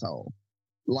an asshole.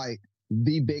 Like,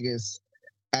 the biggest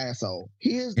asshole.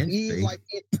 He is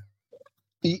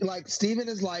like Steven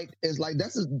is like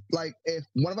that's like if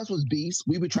one of us was Beast,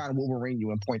 we would try to Wolverine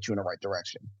you and point you in the right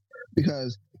direction,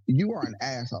 because you are an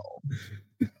asshole.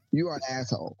 You are an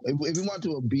asshole. If we want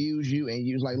to abuse you and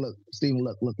you was like, look, Steven,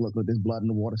 look, there's blood in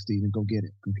the water, Steven. Go get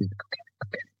it.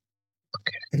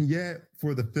 And yet,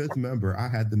 for the fifth member, I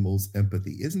had the most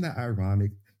empathy. Isn't that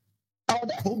ironic?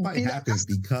 Hope might happen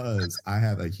because I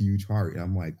have a huge heart, and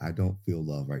I'm like, I don't feel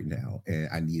love right now, and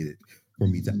I need it for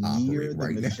me to operate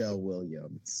right now. Michelle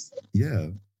Williams. Yeah,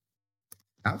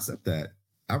 I'll accept that.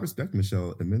 I respect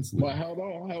Michelle immensely. Well, hold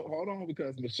on,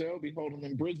 because Michelle be holding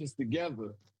them bridges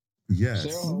together. Yes,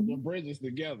 Michelle holding them bridges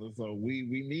together, so we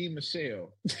need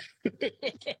Michelle.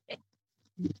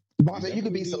 Martha, you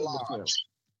could be Solange.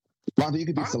 Martha, you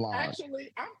could be Solange.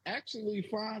 I'm actually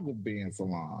fine with being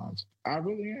Solange. I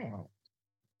really am.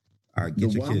 All right, get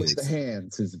the your one kids. With the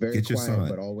hands who's very quiet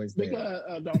but always there.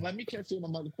 Because, don't let me catch you in a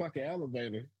motherfucking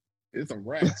elevator. It's a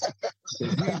wrap.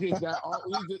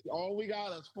 All we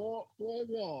got is four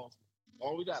walls.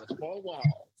 All we got is 4 walls.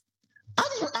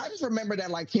 I just remember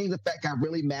that like King's Effect got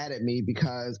really mad at me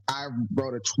because I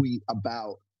wrote a tweet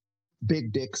about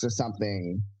big dicks or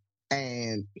something,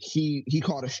 and he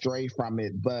caught a stray from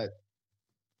it, but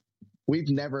we've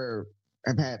never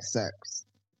have had sex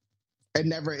and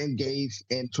never engaged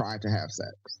in trying to have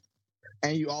sex.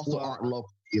 And you also aren't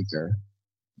local either.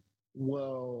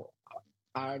 Well,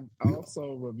 I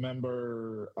also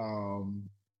remember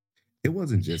it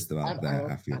wasn't just about that.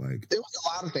 I feel like there was a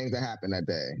lot of things that happened that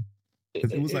day.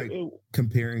 It was like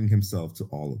comparing himself to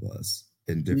all of us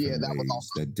in different ways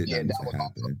that did not need to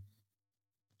happen.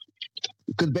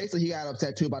 Because basically he got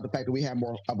upset too about the fact that we had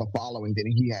more of a following than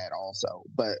he had also.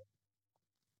 But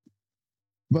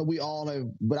we all have,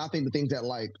 but I think the things that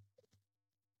like,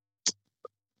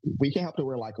 we can't help that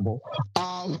we're likable.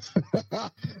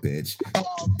 Bitch.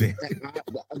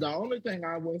 The only thing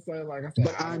I will say, like I said,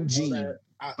 but I'm Gene.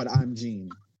 I'm Gene.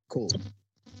 Cool.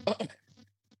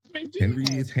 Henry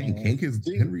is Hank.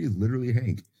 Henry is literally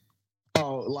Hank.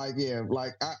 Oh, like yeah,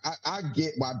 like I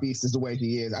get why Beast is the way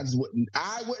he is.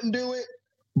 I wouldn't do it,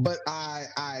 but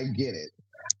I get it.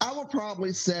 I would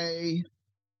probably say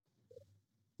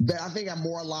that I think I'm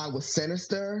more aligned with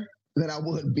Sinister than I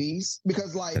would Beast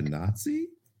because, like, the Nazi.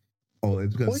 Oh,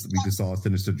 it's because we just saw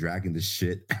Sinister dragging the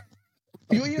shit.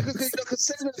 Because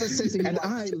Sinister's a sissy, and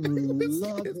I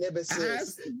love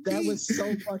Nemesis. That was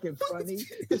so fucking funny.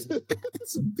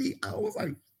 I was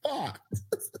like, fuck.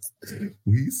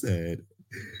 We said,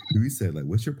 like,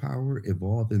 what's your power?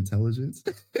 Evolved intelligence.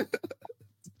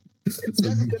 So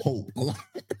you hope a lot.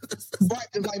 Right,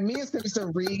 because like me and Sinister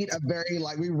read a very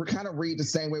like we kind of read the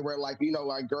same way. Where like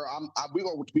like girl, we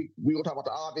gonna talk about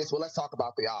the obvious. Well, let's talk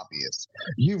about the obvious.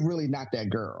 You're really not that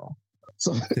girl.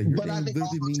 So, but I think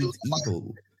also means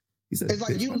evil. He said, it's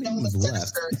like you know that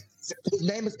Sinister. His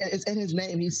name is it's in his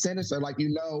name. He's Sinister. Like you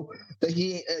know that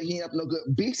he ain't up no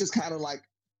good. Beast is kind of like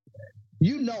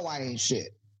I ain't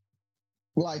shit.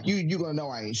 Like you gonna know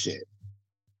I ain't shit.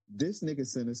 This nigga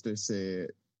Sinister said.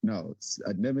 No,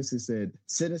 Nemesis said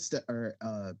Sinister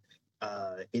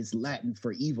is Latin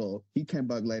for evil. He came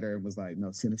back later and was like,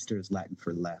 no, Sinister is Latin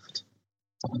for left.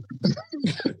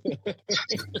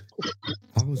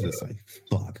 I was just like,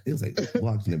 fuck. It was like,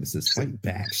 fuck Nemesis, fight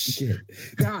back, shit.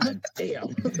 God damn.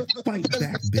 Fight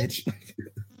back, bitch.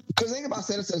 Because the thing about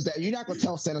Sinister is that you're not going to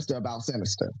tell Sinister about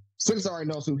Sinister. Sinister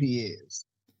already knows who he is.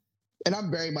 And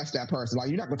I'm very much that person. Like,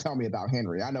 you're not going to tell me about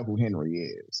Henry. I know who Henry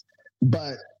is.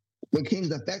 But when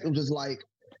King's Effect was just like,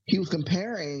 he was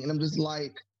comparing, and I'm just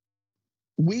like,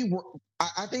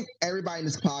 I think everybody in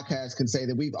this podcast can say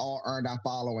that we've all earned our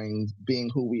followings being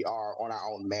who we are on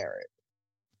our own merit.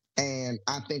 And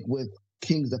I think with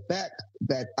King's Effect,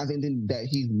 that I think that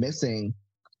he's missing,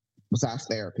 besides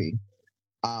therapy,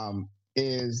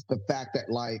 is the fact that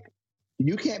like,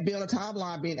 you can't be on a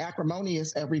timeline being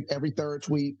acrimonious every third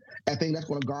tweet and think that's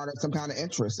going to garner some kind of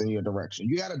interest in your direction.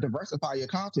 You got to diversify your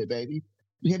content, baby.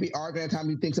 You can't be arguing every time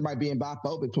you think somebody being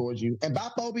biphobic towards you, and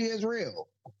biphobia is real.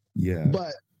 Yeah.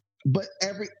 But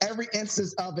every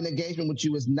instance of an engagement with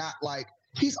you is not like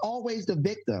he's always the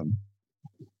victim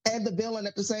and the villain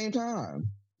at the same time.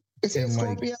 Is he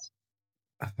Scorpio?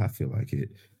 I feel like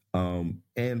it.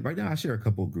 And right now I share a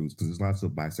couple of groups because there's lots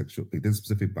of bisexual, like there's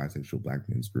specific bisexual Black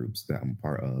men's groups that I'm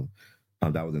part of,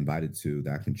 that I was invited to,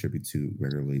 that I contribute to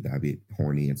regularly, that I get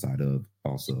horny inside of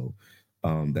also.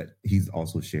 That he's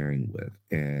also sharing with.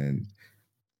 And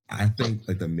I think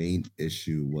like the main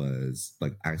issue was,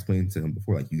 like I explained to him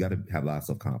before, like you got to have a lot of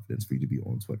self-confidence for you to be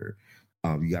on Twitter.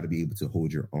 You got to be able to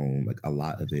hold your own. Like a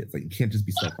lot of it, like you can't just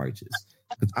be self-righteous,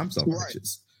 because I'm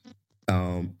self-righteous.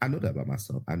 Right. I know that about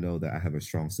myself. I know that I have a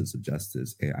strong sense of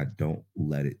justice and I don't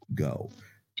let it go.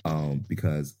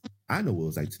 Because I know what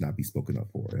it's like to not be spoken up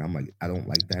for. And I'm like, I don't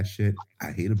like that shit.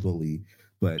 I hate a bully,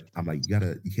 but I'm like,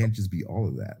 you can't just be all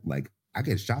of that. Like, I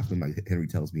get shocked when like Henry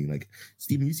tells me like,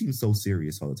 Steven, you seem so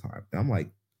serious all the time. And I'm like,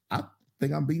 I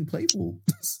think I'm being playful.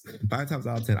 5 times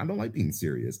out of 10, I don't like being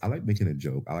serious. I like making a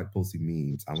joke. I like posting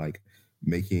memes. I like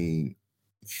making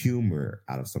humor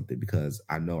out of something because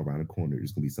I know around the corner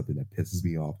there's gonna be something that pisses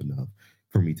me off enough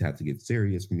for me to have to get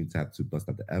serious, for me to have to bust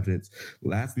out the evidence.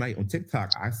 Last night on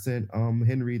TikTok, I sent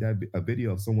Henry a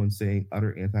video of someone saying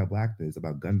utter anti-Blackness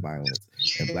about gun violence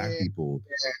and Black people.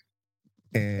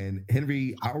 And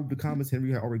Henry, out of the comments,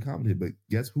 Henry had already commented, but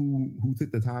guess who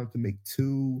took the time to make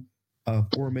 2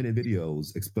 4-minute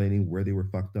videos explaining where they were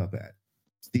fucked up at?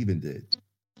 Steven did.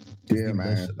 Yeah,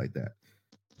 man. Shit like that.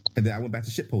 And then I went back to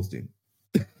shit posting.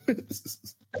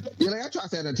 Yeah, like I try to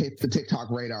stay on the TikTok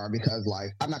radar because, like,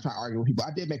 I'm not trying to argue with people.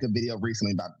 I did make a video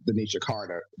recently about Denisha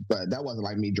Carter, but that wasn't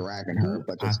like me dragging her.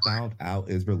 But I found out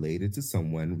is related to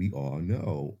someone we all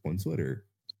know on Twitter.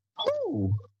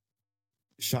 Who?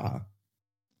 Shaw.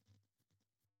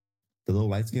 The little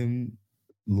light skin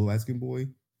boy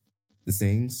that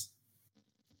sings.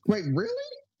 Wait, really?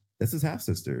 That's his half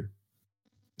sister.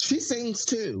 She sings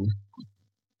too.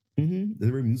 Mm-hmm. They're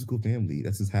a very musical family.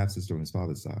 That's his half sister on his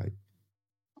father's side.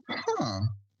 Huh.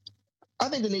 I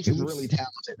think Denisha's really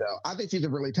talented, though. I think she's a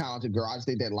really talented girl. I just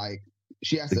think that like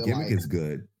she has to. The gimmick is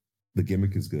good. The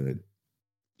gimmick is good.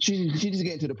 She just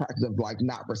get into the practice of like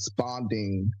not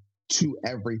responding to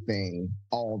everything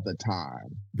all the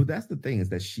time. But that's the thing, is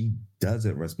that she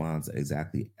doesn't respond to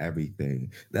exactly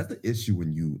everything. That's the issue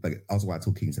when you, like, also why I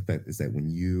told King's Effect is that when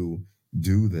you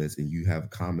do this and you have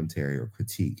commentary or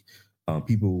critique,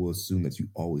 people will assume that you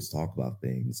always talk about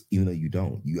things, even though you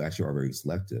don't. You actually are very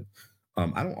selective.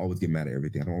 I don't always get mad at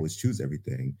everything. I don't always choose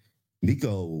everything.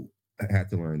 Nico had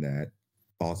to learn that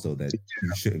also, that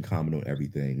you shouldn't comment on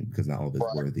everything because not all of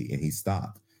it's worthy. And he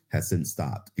has since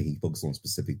stopped, and he focused on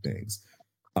specific things.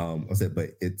 I said,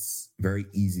 but it's very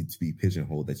easy to be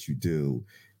pigeonholed that you do,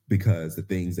 because the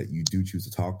things that you do choose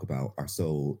to talk about are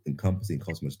so encompassing,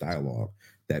 cause so much dialogue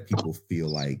that people feel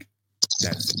like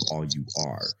that's all you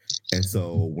are. And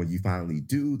so when you finally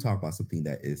do talk about something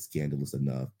that is scandalous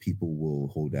enough, people will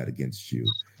hold that against you,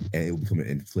 and it will become an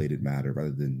inflated matter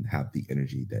rather than have the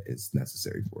energy that is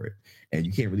necessary for it. And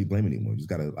you can't really blame anyone. You just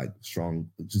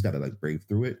gotta brave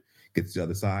through it, get to the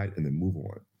other side, and then move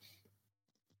on.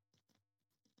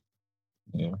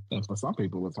 Yeah, and for some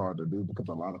people, it's hard to do because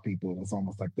a lot of people, it's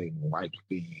almost like they like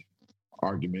being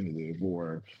argumentative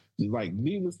or like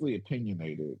needlessly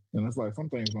opinionated, and it's like some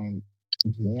things don't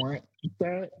warrant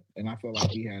that. And I feel like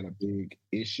he had a big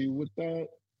issue with that,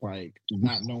 like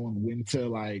not knowing when to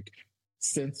like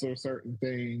censor certain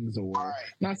things, or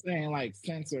not saying like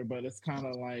censor, but it's kind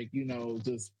of like, you know,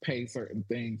 just pay certain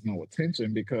things no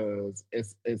attention, because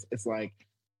it's like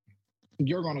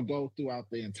you're going to go throughout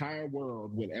the entire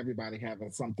world with everybody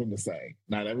having something to say.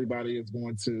 Not everybody is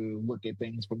going to look at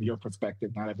things from your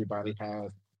perspective. Not everybody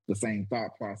has the same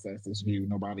thought process as you.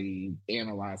 Nobody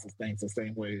analyzes things the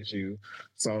same way as you.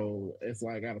 So it's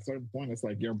like at a certain point, it's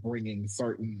like you're bringing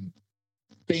certain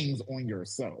things on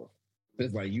yourself.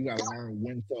 It's like you got to learn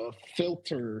when to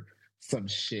filter some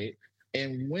shit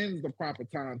and when's the proper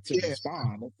time to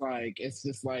respond. It's like, it's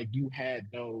just like you had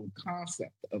no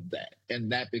concept of that. And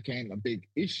that became a big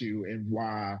issue, and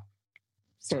why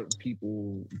certain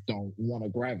people don't want to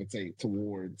gravitate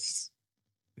towards.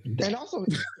 And also,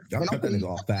 y'all cut that nigga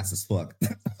off fast as fuck.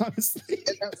 Honestly.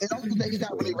 And also that he's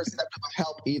not really receptive of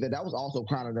help either. That was also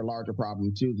kind of the larger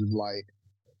problem too. Just like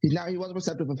he wasn't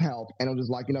receptive of help, and it was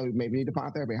just like, you know, maybe you need to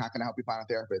find therapy. How can I help you find a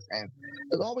therapist? And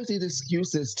there's always these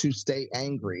excuses to stay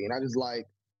angry, and I just like,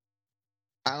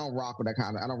 I don't rock with that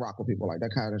kind of. I don't rock with people like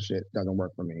that kind of shit. Doesn't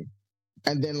work for me.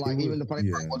 And then like even the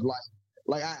funny part was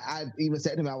like I even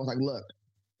said to him, I was like, look,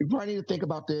 you probably need to think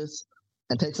about this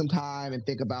and take some time and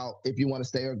think about if you want to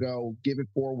stay or go. Give it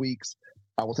 4 weeks.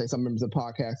 I will say some members of the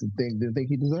podcast didn't think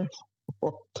he deserved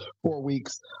 4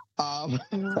 weeks.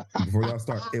 Before y'all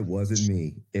start, it wasn't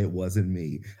me. It wasn't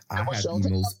me. I had the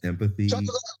most empathy.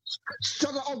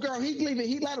 Shut up. Oh, girl, he's leaving.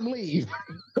 He let him leave.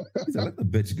 He said, let the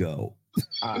bitch go.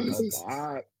 I was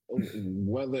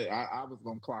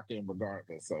gonna clock in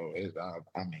regardless. So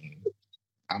I mean,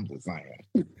 I'm just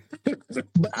saying.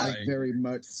 But I very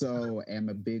much so am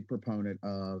a big proponent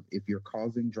of, if you're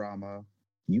causing drama,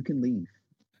 you can leave.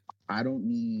 I don't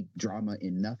need drama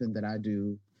in nothing that I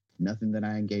do, nothing that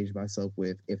I engage myself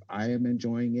with. If I am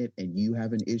enjoying it and you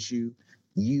have an issue,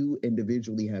 you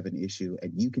individually have an issue,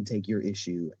 and you can take your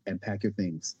issue and pack your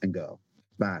things and go.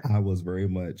 Bye. I was very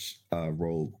much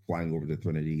Rogue flying over to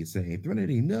Threnody saying,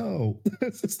 Threnody, no.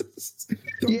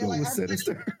 Don't go with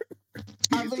Sinister.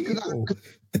 I think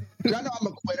because I know I'm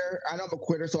a quitter. I know I'm a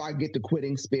quitter, so I get the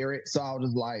quitting spirit. So I was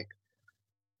just like,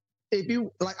 if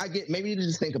you like, I get, maybe you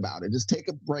just think about it. Just take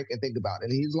a break and think about it.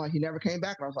 And he's like, he never came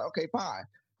back. And I was like, okay, fine.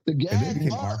 The gag, and it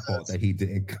became our fault that he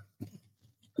didn't.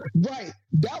 Right.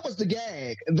 That was the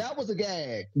gag. That was the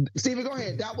gag. Steven, go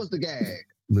ahead. That was the gag.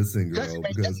 Listen, girl,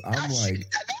 because I'm like,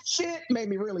 that shit made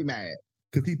me really mad.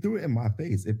 Because he threw it in my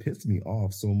face. It pissed me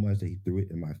off so much that he threw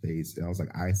it in my face. And I was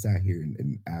like, I sat here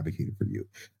and advocated for you.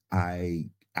 I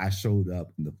showed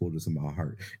up in the fullness of my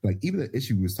heart. Like, even the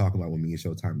issue we was talking about when me and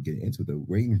Showtime get into the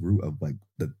reigning root of like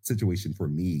the situation for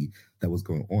me that was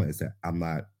going on is that I'm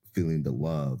not feeling the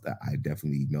love that I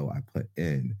definitely know I put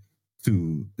in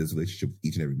to this relationship with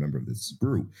each and every member of this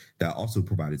group that also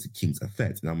provided to King's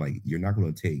effect. And I'm like, you're not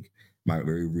going to take my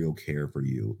very real care for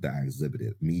you that I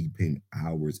exhibited, me putting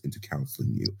hours into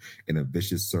counseling you in a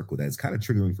vicious circle that is kind of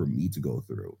triggering for me to go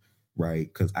through, right?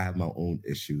 Because I have my own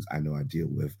issues I know I deal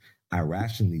with. I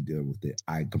rationally deal with it.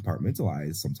 I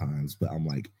compartmentalize sometimes, but I'm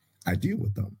like, I deal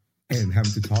with them. And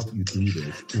having to talk to you through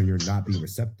this when you're not being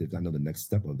receptive, I know the next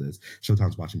step of this,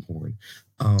 Showtime's watching porn.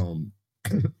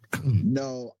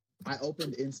 No, I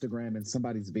opened Instagram and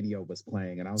somebody's video was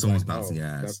playing, and I was someone's like, bouncing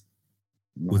ass.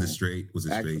 No. Was it straight? Was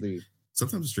it straight?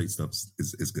 Sometimes straight stuff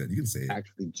is good. You can say it.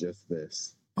 Actually, just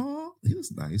this. Oh, he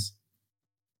was nice.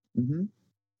 Mm-hmm.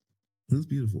 It was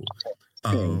beautiful.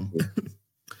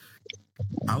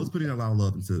 I was putting a lot of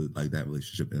love into like that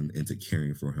relationship and into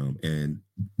caring for him. And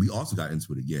we also got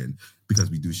into it again because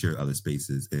we do share other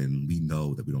spaces and we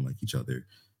know that we don't like each other.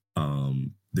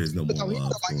 There's no more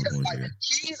love going on here.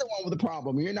 He's the one with the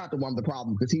problem. You're not the one with the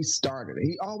problem because he started it.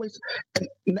 He always.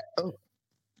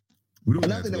 We don't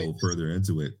have to go further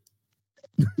into it.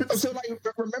 So, like,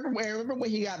 remember when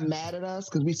he got mad at us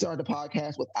because we started the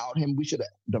podcast without him? We should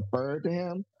have deferred to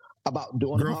him about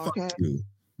doing the podcast. Fuck you.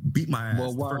 Beat my ass.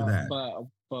 Well, defer to that.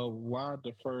 But why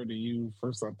defer to you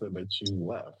for something that you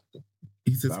left?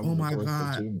 He says, "Oh my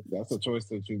God, that's a choice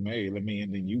that you made." I mean,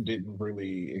 and then you didn't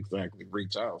really exactly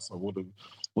reach out. So,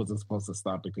 was it supposed to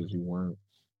stop because you weren't,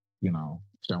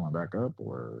 showing back up,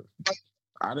 or?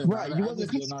 I didn't. Right, you I wasn't.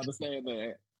 just didn't understand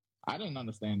that. I didn't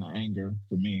understand the anger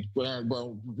for me.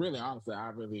 Well, really,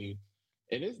 honestly,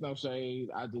 it is no shade.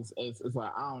 It's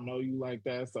like I don't know you like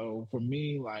that. So for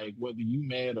me, like whether you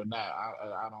mad or not,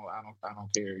 I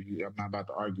don't care. I'm not about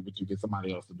to argue with you. Get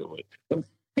somebody else to do it.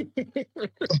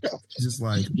 Just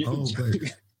like, oh, but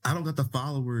I don't got the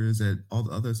followers that all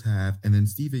the others have. And then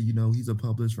Steven, he's a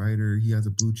published writer. He has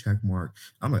a blue check mark.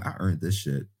 I'm like, I earned this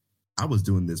shit. I was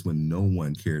doing this when no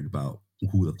one cared about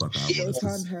who the fuck I was.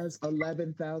 Showtime has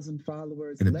 11,000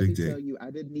 followers. And Let me tell you, I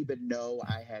didn't even know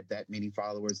I had that many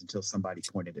followers until somebody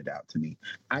pointed it out to me.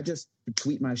 I just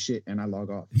tweet my shit and I log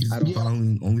off. He's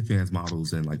following OnlyFans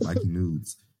models and like liking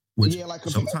nudes. Which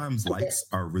sometimes likes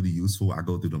are really useful. I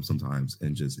go through them sometimes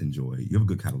and just enjoy. You have a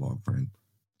good catalog, friend.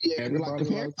 Yeah, everybody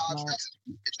like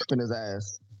tripping his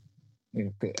ass. Yeah,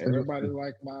 everybody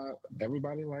likes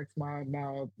my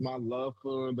love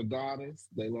for the goddess.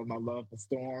 They love my love for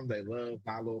Storm. They love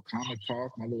my little comic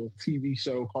talk, my little TV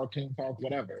show, cartoon talk,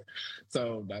 whatever.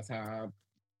 So that's how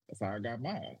I got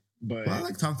mine. But I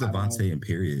like talking to Vontae and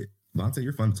period. Vontae,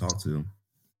 you're fun to talk to.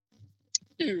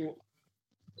 You.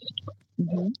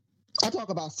 Mm-hmm. I talk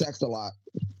about sex a lot.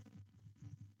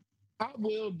 I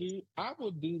will do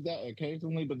that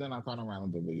occasionally, but then I turn around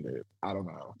and delete it. I don't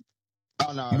know.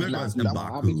 Oh no! You better go to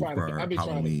Mbaku for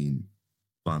Halloween,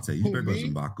 Vontae. You better go to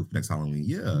Mbaku for next Halloween.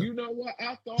 Yeah. You know what?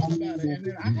 I thought about it, and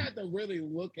then I had to really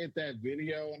look at that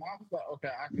video, and I was like, okay,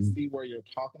 I can see where you're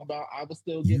talking about. I would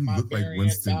still get my look like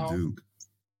Winston mouth. Duke.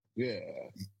 Yeah.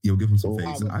 You'll give him some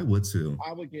face. I would too.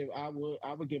 I would give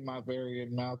my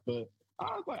variant mouth, but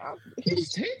I was like, he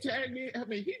tagged me. I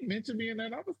mean, he mentioned me in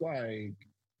that. I was like,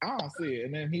 I don't see it.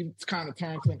 And then he kind of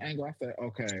turned to an angle. I said,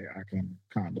 okay, I can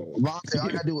kind of. All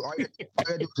you gotta do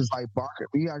is just like bark.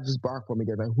 You gotta just bark for me.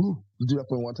 Get like, whoo, just do that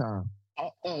for one time.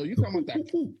 Oh, you talking about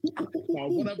that?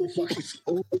 Whatever the fuck.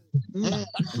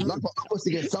 I'm supposed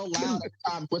to get so loud every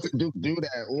time Winston Duke do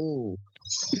that. Ooh.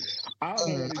 I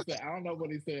don't know what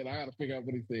he said. I gotta figure out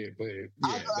what he said. But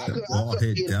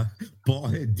yeah,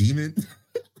 bald-head demon.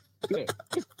 Yeah.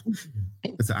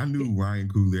 So I knew Ryan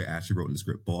Coogler actually wrote in the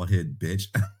script, bald-head bitch.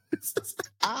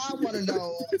 I want to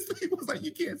know. He was like,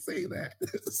 you can't say that.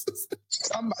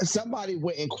 Somebody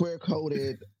went and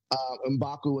queer-coded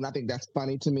Mbaku, and I think that's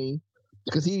funny to me.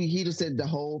 Because he just said the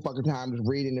whole fucking time just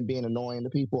reading and being annoying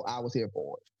to people. I was here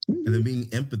for it. And then being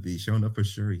empathy, showing up for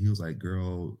sure. He was like,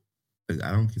 girl, I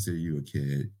don't consider you a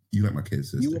kid. You like my kid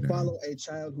sister. You will follow a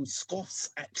child who scoffs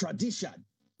at tradition.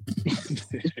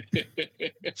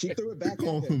 She threw it back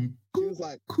at him. She was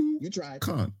like, you tried.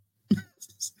 Con.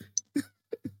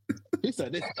 He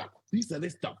said it's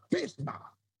the fish mom.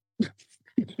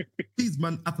 These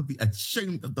men have to be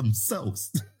ashamed of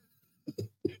themselves.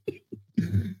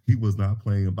 He was not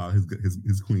playing about his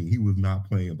queen. He was not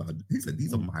playing about. He said,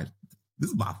 this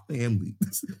is my family.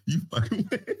 You fucking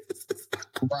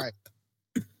right.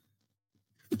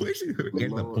 Where she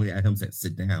ended up pointing at him, said,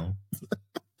 sit down.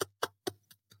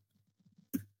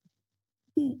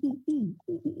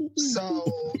 So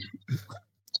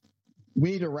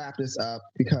we need to wrap this up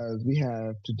because we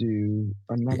have to do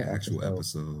another actual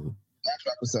episode.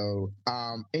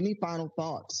 Any final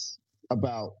thoughts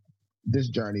about this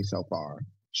journey so far?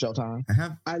 Showtime.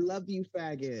 I love you,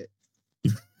 faggot.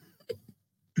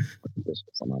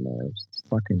 On my nerves.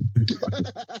 Fucking.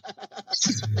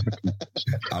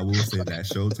 I will say that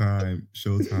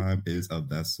Showtime is a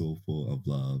vessel full of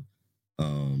love.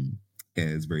 And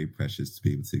it's very precious to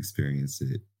be able to experience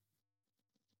it.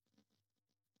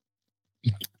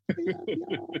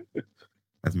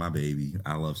 That's my baby.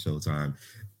 I love Showtime.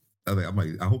 I'm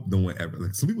like, I hope no one ever,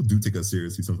 like, some people do take us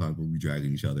seriously sometimes when we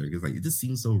dragging each other. It's like, it just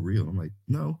seems so real. I'm like,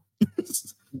 no.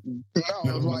 It's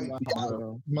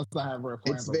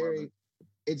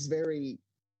very,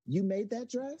 you made that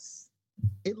dress?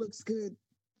 It looks good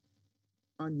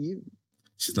on you.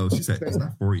 She said, it's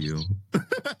not for you.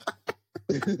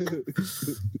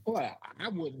 Well, I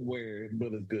wouldn't wear it,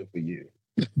 but it's good for you.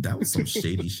 That was some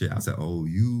shady shit. I said, oh,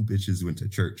 you bitches went to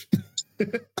church.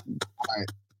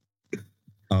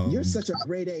 You're such a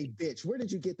grade A bitch. Where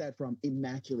did you get that from?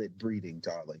 Immaculate breeding,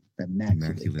 darling.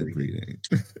 Immaculate breeding.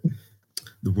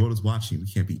 The world is watching. We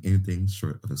can't be anything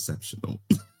short of exceptional.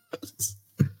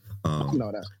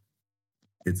 know that.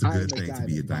 It's a good thing to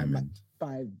be a diamond.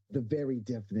 By the very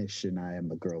definition, I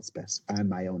am I'm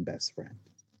my own best friend.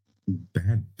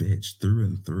 Bad bitch through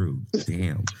and through.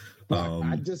 Damn.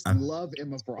 I love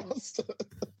Emma Frost.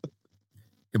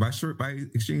 By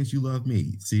exchange, you love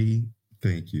me. See?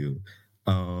 Thank you.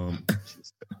 Final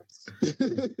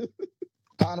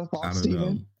thoughts, I don't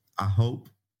know. I hope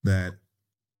that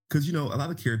because a lot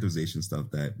of characterization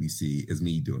stuff that we see is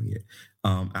me doing it.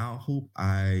 I hope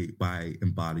by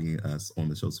embodying us on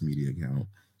the social media account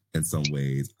in some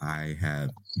ways, I have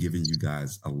given you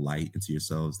guys a light into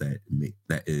yourselves that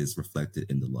is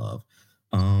reflected in the love.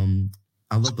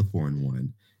 I love the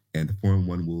 4-in-1, and the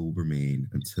 4-in-1 will remain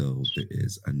until there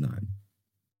is a none.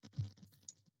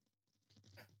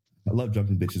 I love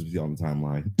jumping bitches with you on the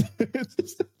timeline.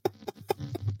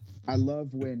 I love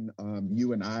when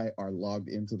you and I are logged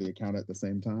into the account at the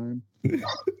same time.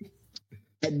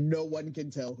 And no one can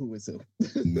tell who is who.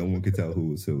 No one can tell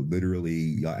who is who. Literally,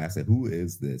 y'all ask that, who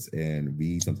is this? And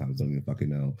we sometimes don't even fucking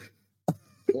know.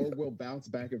 Or we'll bounce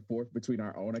back and forth between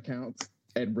our own accounts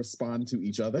and respond to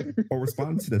each other. Or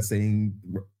respond to the same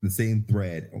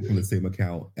thread from the same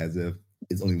account as if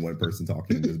it's only one person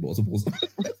talking and there's multiple.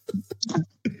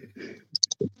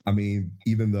 I mean,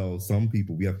 even though some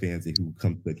people, we have fans who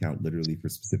come to the account literally for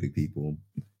specific people.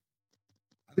 I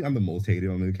think I'm the most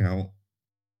hated on the account.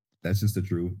 That's just the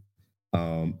truth.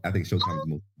 I think Showtime is the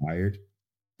most tired.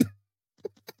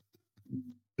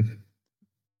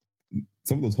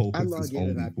 Some of those whole posts is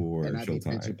only for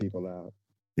Showtime. People out.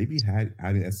 They be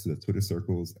adding us to the Twitter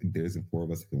circles. There isn't 4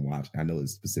 of us that can watch. I know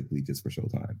it's specifically just for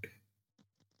Showtime.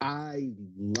 I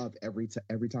love every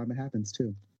time it happens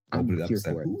too. I'm here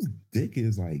for it. Whose dick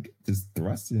is like just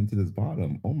thrusted into this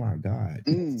bottom? Oh my god!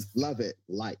 Love it.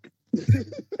 Like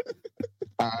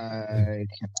I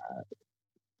cannot.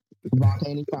 Rock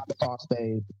any proper thoughts,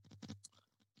 babe.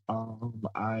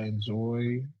 I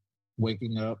enjoy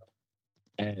waking up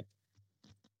at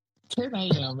 10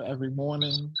 a.m. every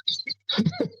morning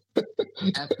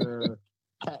after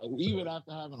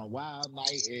having a wild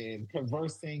night and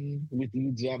conversing with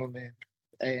you gentlemen.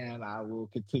 And I will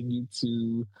continue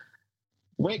to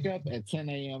wake up at 10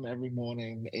 a.m. every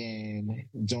morning and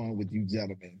join with you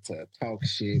gentlemen to talk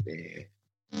shit and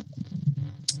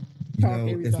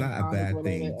it's not a bad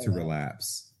thing to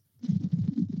relapse.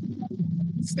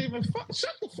 Steven,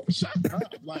 shut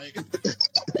up! Like,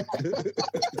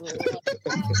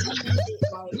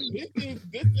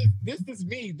 this is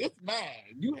me. This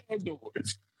man. You had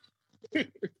doors.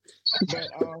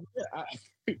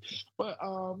 I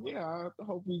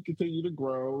hope we continue to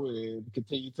grow and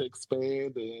continue to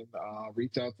expand and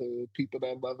reach out to people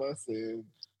that love us. And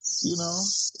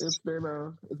it's been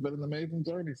an amazing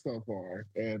journey so far.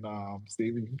 And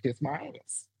Steven, you can kiss my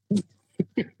ass.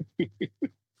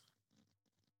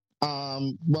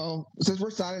 Well, since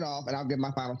we're signing off, and I'll give my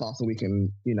final thoughts so we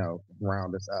can,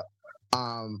 round this up.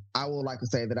 I would like to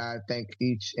say that I thank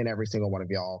each and every single one of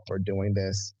y'all for doing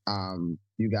this.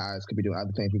 You guys could be doing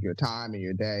other things with your time and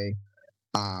your day.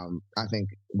 I think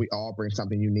we all bring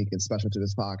something unique and special to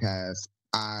this podcast.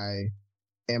 I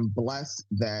am blessed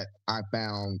that I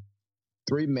found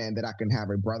 3 men that I can have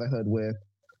a brotherhood with,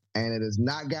 and it has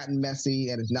not gotten messy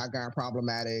and it's not gotten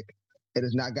problematic. It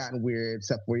has not gotten weird,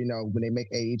 except for, when they make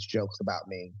age jokes about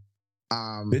me.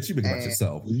 Bitch, you make about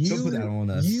yourself. Don't put that on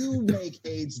us. You make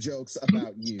age jokes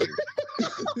about you.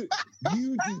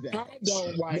 You do that. I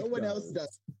don't like no one else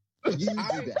does. You do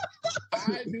that.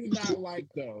 I do not like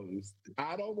those.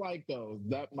 I don't like those.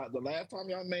 The last time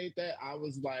y'all made that, I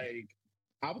was like,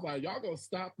 y'all gonna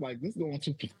stop. Like, this is going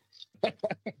too. I'm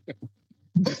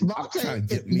trying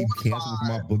to get me canceled for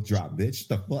my book drop, bitch.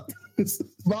 The fuck?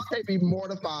 Vontae be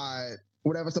mortified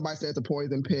whenever somebody says a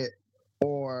poison pit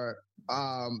or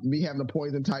me having a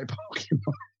poison type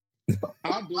Pokemon.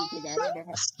 I do because I don't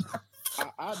know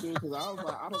how. I do because I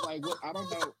don't like what I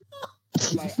don't know.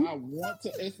 Like, I want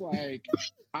to. It's like,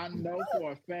 I know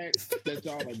for a fact that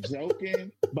y'all are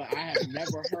joking, but I have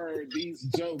never heard these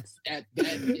jokes at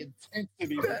that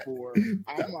intensity before.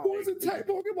 I'm like, poison type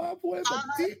Pokemon boy,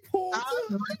 deep poison. I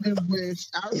really wish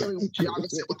y'all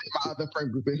could sit with my other friend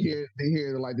group and hear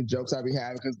like the jokes I be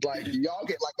having, because like y'all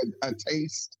get like a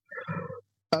taste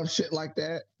of shit like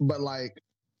that, but like,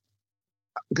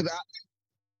 because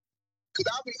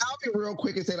I'll be real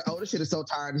quick and say, like, oh, this shit is so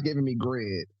tired, it's giving me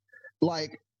grid.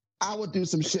 Like, I would do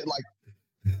some shit like,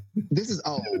 this is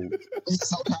old. This is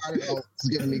so tired, it's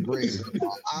giving me grid.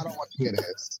 I don't want to hear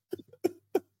this.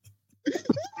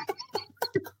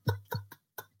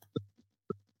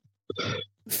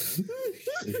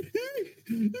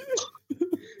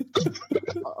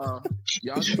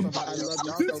 Y'all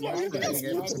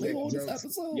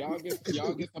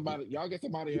get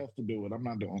somebody else to do it. I'm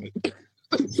not doing it.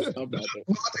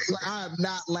 I'm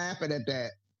not laughing at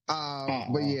that.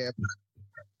 But yeah,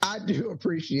 I do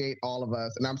appreciate all of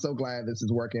us, and I'm so glad this is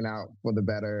working out for the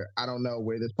better. I don't know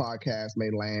where this podcast may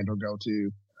land or go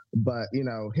to, but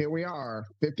here we are,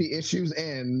 50 issues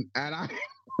in, and I'm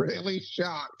really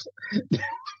shocked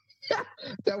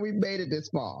that we made it this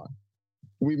far.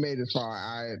 we made this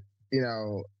far.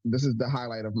 This is the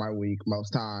highlight of my week.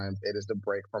 Most times, it is the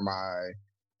break from my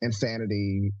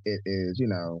insanity. It is,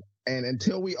 and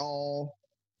until we all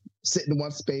sit in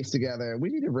one space together, we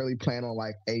need to really plan on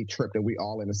like a trip that we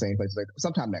all in the same place, like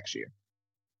sometime next year.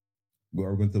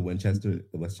 We're going to the Westchester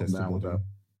building.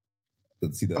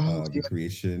 Let's see the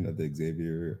recreation of the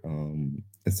Xavier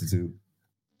Institute.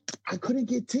 I couldn't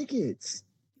get tickets.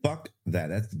 Fuck that.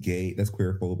 That's gay. That's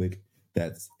queerphobic.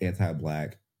 That's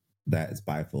anti-black. That is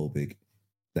biphobic.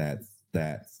 That's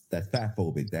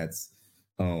fatphobic. That's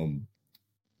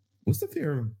what's the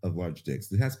fear of large dicks?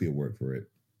 There has to be a word for it.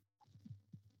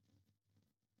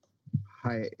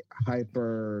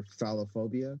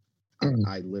 Hyperphallophobia.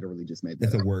 I literally just made that.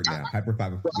 It's a word now.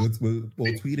 Hyperphallophobia.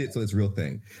 We'll tweet it so it's a real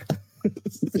thing.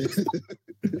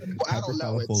 I don't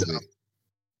know.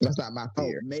 That's not my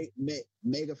fear.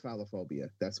 Megaphalophobia.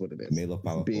 That's what it is.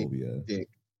 Megaphalophobia. Big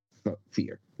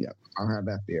fear. Yeah. I don't have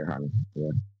that fear, honey. Yeah.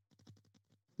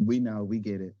 We know. We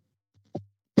get it.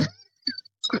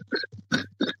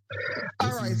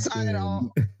 All right, sign it off.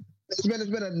 It's been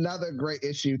another great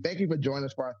issue. Thank you for joining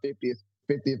us for our 50th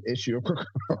issue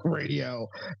of Radio.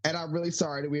 And I'm really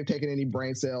sorry that we have taken any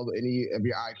brain cells, any of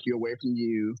your IQ away from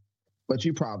you, but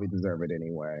you probably deserve it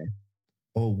anyway.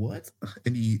 Oh, what?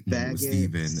 Any moment with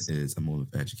Steven is a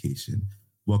moment of education.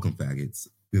 Welcome, faggots.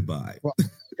 Goodbye. Well,